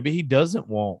with him. Maybe he doesn't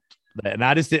want that. And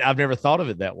I've never thought of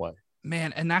it that way.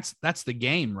 Man, and that's the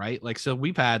game, right? Like, so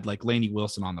we've had like Lainey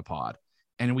Wilson on the pod,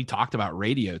 and we talked about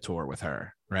radio tour with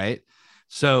her, right?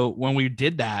 So when we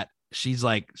did that, she was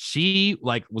like,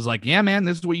 yeah, man,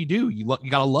 this is what you do. You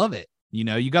gotta love it.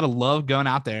 You gotta love going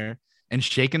out there and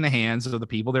shaking the hands of the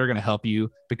people that are going to help you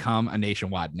become a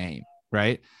nationwide name,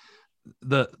 right?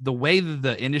 The way that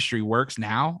the industry works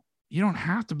now, you don't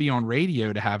have to be on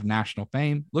radio to have national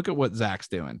fame. Look at what Zach's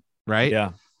doing, right?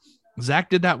 Yeah. Zach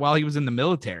did that while he was in the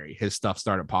military. His stuff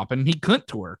started popping. He couldn't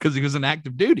tour because he was in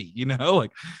active duty,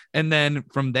 and then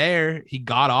from there, he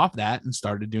got off that and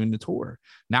started doing the tour.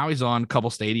 Now he's on a couple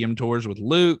stadium tours with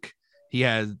Luke. He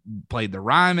has played the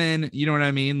Ryman, you know what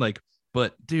I mean?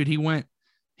 But dude, he went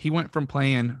from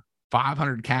playing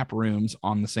 500 cap rooms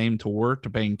on the same tour to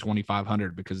paying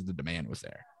 2,500 because the demand was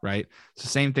there, right? It's the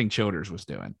same thing Childers was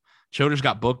doing. Childers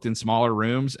got booked in smaller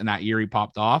rooms, and that year he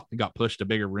popped off and got pushed to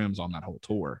bigger rooms on that whole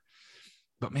tour.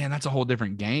 But man, that's a whole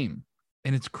different game.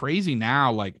 And it's crazy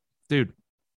now. Like, dude,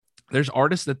 there's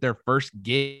artists that their first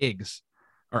gigs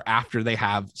are after they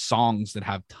have songs that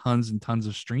have tons and tons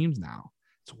of streams now.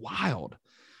 It's wild.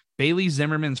 Bailey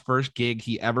Zimmerman's first gig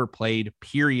he ever played,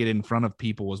 period, in front of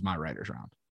people was My Writer's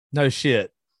Round. No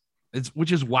shit.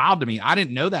 Which is wild to me. I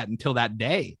didn't know that until that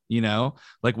day,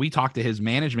 like we talked to his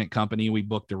management company, we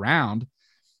booked around,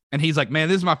 and he's like, man,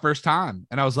 this is my first time.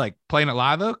 And I was like, playing at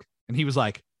Live Oak? And he was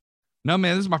like, no,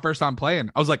 man, this is my first time playing.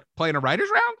 I was like, playing a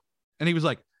Writer's Round? And he was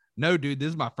like, no, dude, this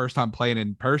is my first time playing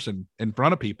in person in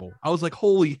front of people. I was like,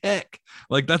 holy heck.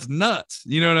 Like, that's nuts.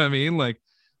 You know what I mean? Like,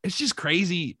 it's just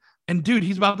crazy. And dude,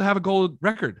 he's about to have a gold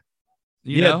record.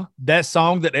 You know? That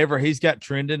song that he's got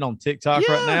trending on TikTok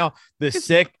right now,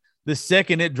 the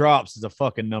second it drops is a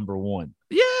fucking number one.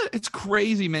 Yeah, it's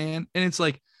crazy, man. And it's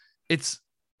like, it's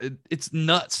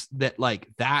nuts that like,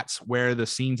 that's where the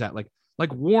scene's at.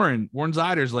 Like Warren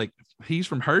Zeider's, like, he's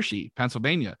from Hershey,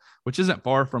 Pennsylvania, which isn't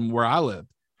far from where I live.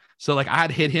 So like I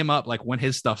had hit him up like when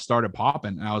his stuff started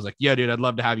popping, and I was like, yeah, dude, I'd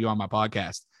love to have you on my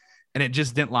podcast. And it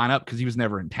just didn't line up because he was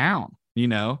never in town,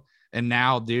 And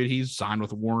now, dude, he's signed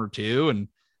with Warner too, and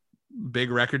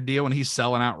big record deal, and he's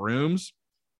selling out rooms.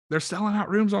 They're selling out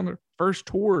rooms on their first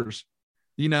tours.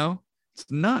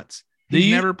 It's nuts.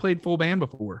 He's never played full band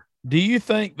before. Do you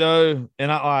think though?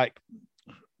 And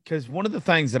because one of the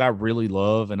things that I really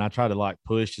love and I try to like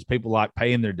push is people like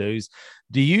paying their dues.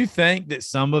 Do you think that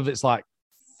some of it's like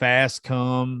fast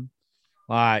come,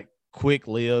 like quick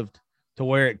lived to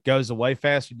where it goes away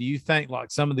faster? Do you think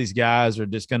like some of these guys are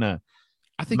just going to,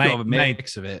 I think you'll have a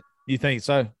mix of it. You think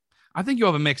so? I think you'll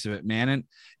have a mix of it, man. And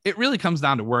it really comes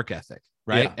down to work ethic,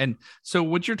 right? Yeah. And so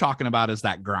what you're talking about is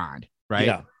that grind, right?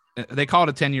 Yeah. They call it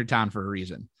a 10-year town for a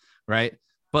reason, right?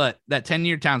 But that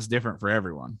 10-year town's different for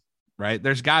everyone, right?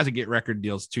 There's guys that get record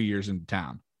deals 2 years into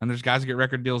town, and there's guys that get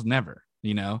record deals never,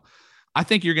 I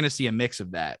think you're going to see a mix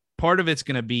of that. Part of it's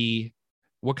going to be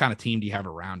what kind of team do you have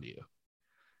around you?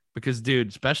 Because, dude,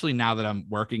 especially now that I'm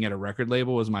working at a record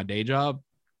label as my day job,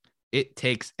 it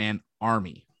takes an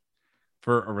army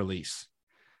for a release.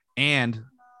 And,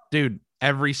 dude,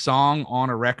 every song on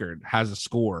a record has a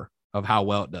score of how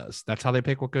well it does. That's how they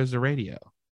pick what goes to radio.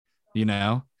 You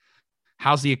know,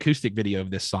 how's the acoustic video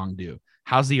of this song do?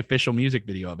 How's the official music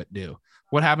video of it do?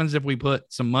 What happens if we put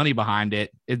some money behind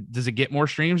it? Does it get more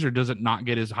streams or does it not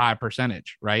get as high a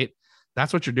percentage? Right?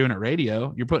 That's what you're doing at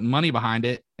radio. You're putting money behind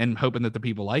it and hoping that the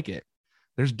people like it.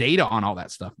 There's data on all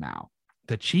that stuff now.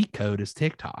 The cheat code is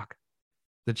TikTok.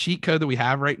 The cheat code that we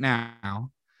have right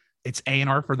now, it's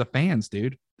A&R for the fans,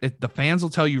 dude. The fans will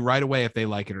tell you right away if they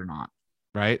like it or not,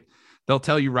 right? They'll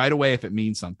tell you right away if it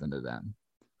means something to them.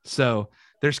 So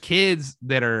there's kids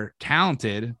that are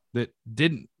talented that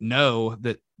didn't know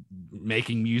that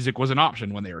making music was an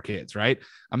option when they were kids, right?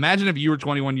 Imagine if you were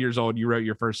 21 years old, you wrote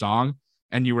your first song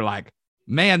and you were like,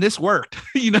 man, this worked.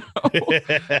 You know,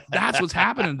 that's what's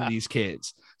happening to these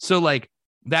kids. So like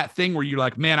that thing where you're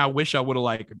like, man, I wish I would have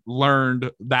like learned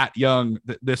that young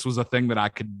that this was a thing that I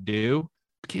could do.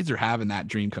 Kids are having that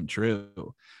dream come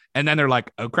true. And then they're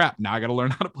like, oh crap, now I got to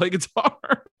learn how to play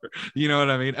guitar. You know what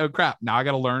I mean? Oh crap, now I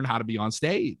got to learn how to be on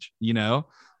stage. You know,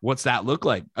 what's that look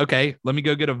like? Okay, let me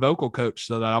go get a vocal coach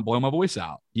so that I don't blow my voice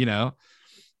out. You know,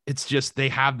 it's just they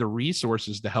have the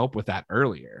resources to help with that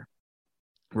earlier.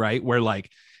 Right? Where like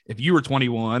if you were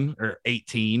 21 or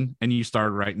 18 and you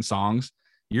started writing songs,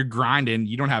 you're grinding,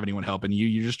 you don't have anyone helping you.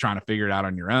 You're just trying to figure it out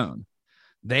on your own.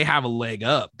 They have a leg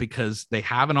up because they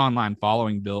have an online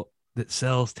following built that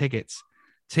sells tickets.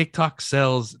 TikTok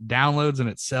sells downloads and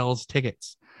it sells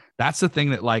tickets. That's the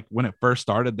thing that like when it first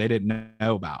started, they didn't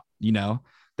know about, you know,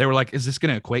 they were like, is this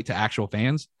going to equate to actual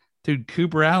fans? Dude,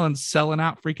 Cooper Allen's selling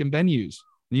out freaking venues.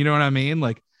 You know what I mean?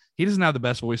 Like he doesn't have the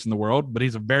best voice in the world, but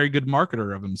he's a very good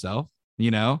marketer of himself,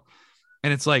 you know?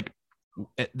 And it's like,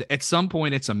 at some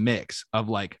point it's a mix of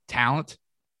like talent,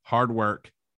 hard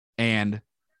work, and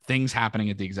things happening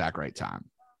at the exact right time.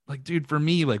 Like, dude, for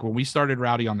me, like when we started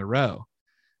Rowdy on the Row,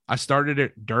 I started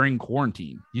it during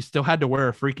quarantine. You still had to wear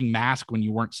a freaking mask when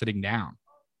you weren't sitting down,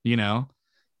 you know?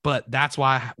 But that's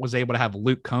why I was able to have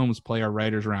Luke Combs play our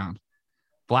writers round.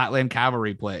 Flatland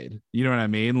Cavalry played, you know what I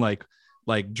mean? Like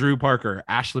Drew Parker,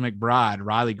 Ashley McBride,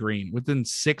 Riley Green. Within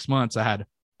 6 months, I had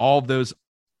all of those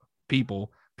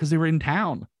people because they were in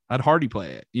town. I had Hardy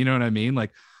play it. You know what I mean?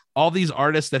 Like all these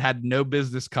artists that had no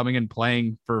business coming and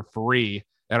playing for free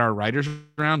at our writers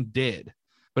round did.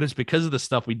 But it's because of the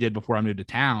stuff we did before I moved to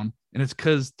town. And it's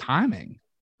because timing,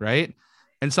 right?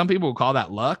 And some people will call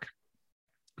that luck.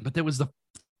 But there was the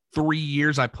 3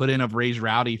 years I put in of Raise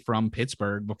Rowdy from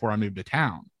Pittsburgh before I moved to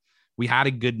town. We had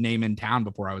a good name in town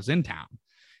before I was in town.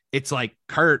 It's like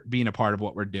Kurt being a part of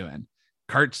what we're doing.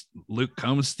 Kurt's Luke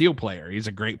Combs' steel player. He's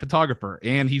a great photographer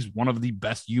and he's one of the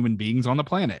best human beings on the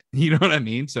planet. You know what I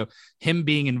mean? So him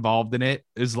being involved in it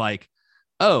is like,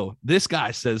 oh, this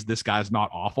guy says this guy's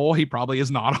not awful. He probably is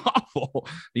not awful,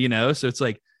 you know? So it's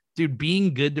like, dude,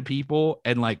 being good to people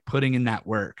and like putting in that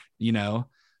work, you know,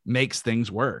 makes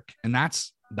things work. And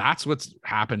that's what's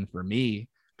happened for me.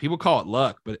 People call it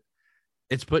luck, but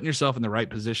it's putting yourself in the right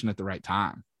position at the right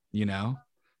time. You know,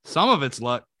 some of it's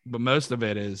luck, but most of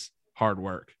it is hard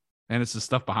work. And it's the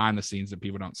stuff behind the scenes that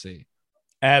people don't see.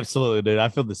 Absolutely, dude. I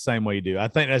feel the same way you do. I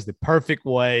think that's the perfect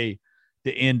way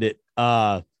to end it.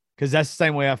 Because that's the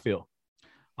same way I feel.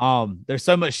 There's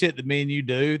so much shit that me and you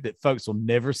do that folks will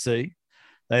never see.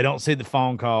 They don't see the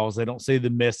phone calls. They don't see the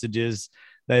messages.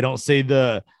 They don't see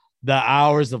the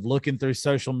hours of looking through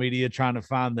social media, trying to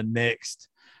find the next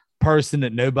person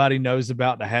that nobody knows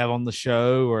about to have on the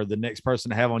show or the next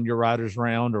person to have on your writers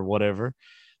round or whatever.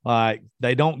 Like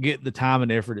they don't get the time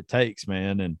and effort it takes,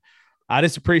 man. And I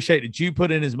just appreciate that you put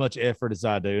in as much effort as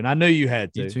I do. And I knew you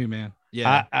had to. You too, man.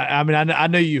 Yeah. I mean, I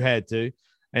knew you had to.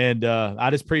 And I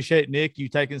just appreciate, Nick, you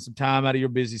taking some time out of your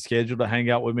busy schedule to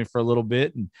hang out with me for a little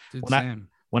bit. And Dude,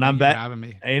 when I'm back, having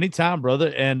me anytime,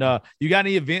 brother. And you got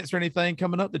any events or anything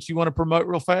coming up that you want to promote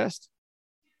real fast?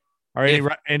 Or any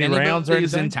rounds or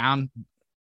anything? In town?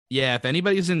 Yeah, if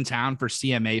anybody's in town for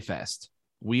CMA Fest,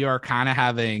 we are kind of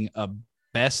having a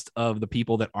best of the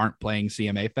people that aren't playing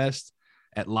CMA Fest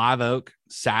at Live Oak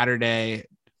Saturday,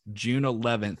 June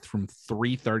 11th from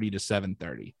 3:30 to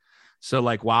 7:30. So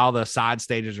like while the side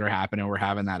stages are happening, we're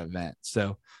having that event.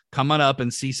 So come on up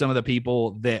and see some of the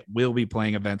people that will be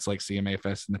playing events like CMA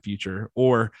Fest in the future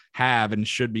or have and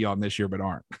should be on this year, but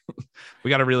aren't. We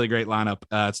got a really great lineup.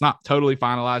 It's not totally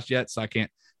finalized yet, so I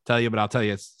can't tell you, but I'll tell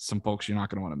you it's some folks you're not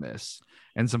going to want to miss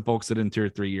and some folks that in 2 or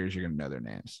 3 years, you're going to know their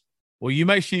names. Well, you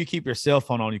make sure you keep your cell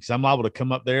phone on you because I'm liable to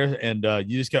come up there and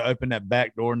you just go open that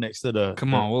back door next to the.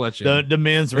 Come on, we'll let you. The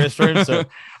men's restroom. So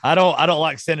I don't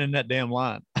like sending in that damn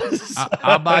line.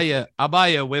 I'll buy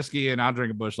you a whiskey and I'll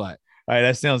drink a Busch Light. All right,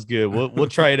 that sounds good. We'll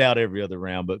trade out every other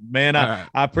round. But man, I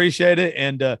appreciate it.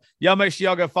 And y'all make sure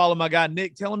y'all go follow my guy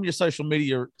Nick. Tell him your social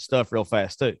media stuff real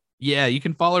fast too. Yeah, you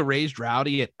can follow Raised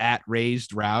Rowdy at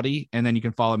Raised Rowdy, and then you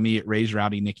can follow me at Raised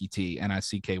Rowdy Nicky T,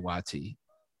 NICKYT.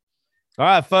 All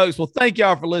right, folks. Well, thank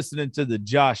y'all for listening to the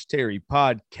Josh Terry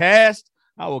podcast.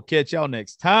 I will catch y'all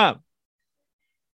next time.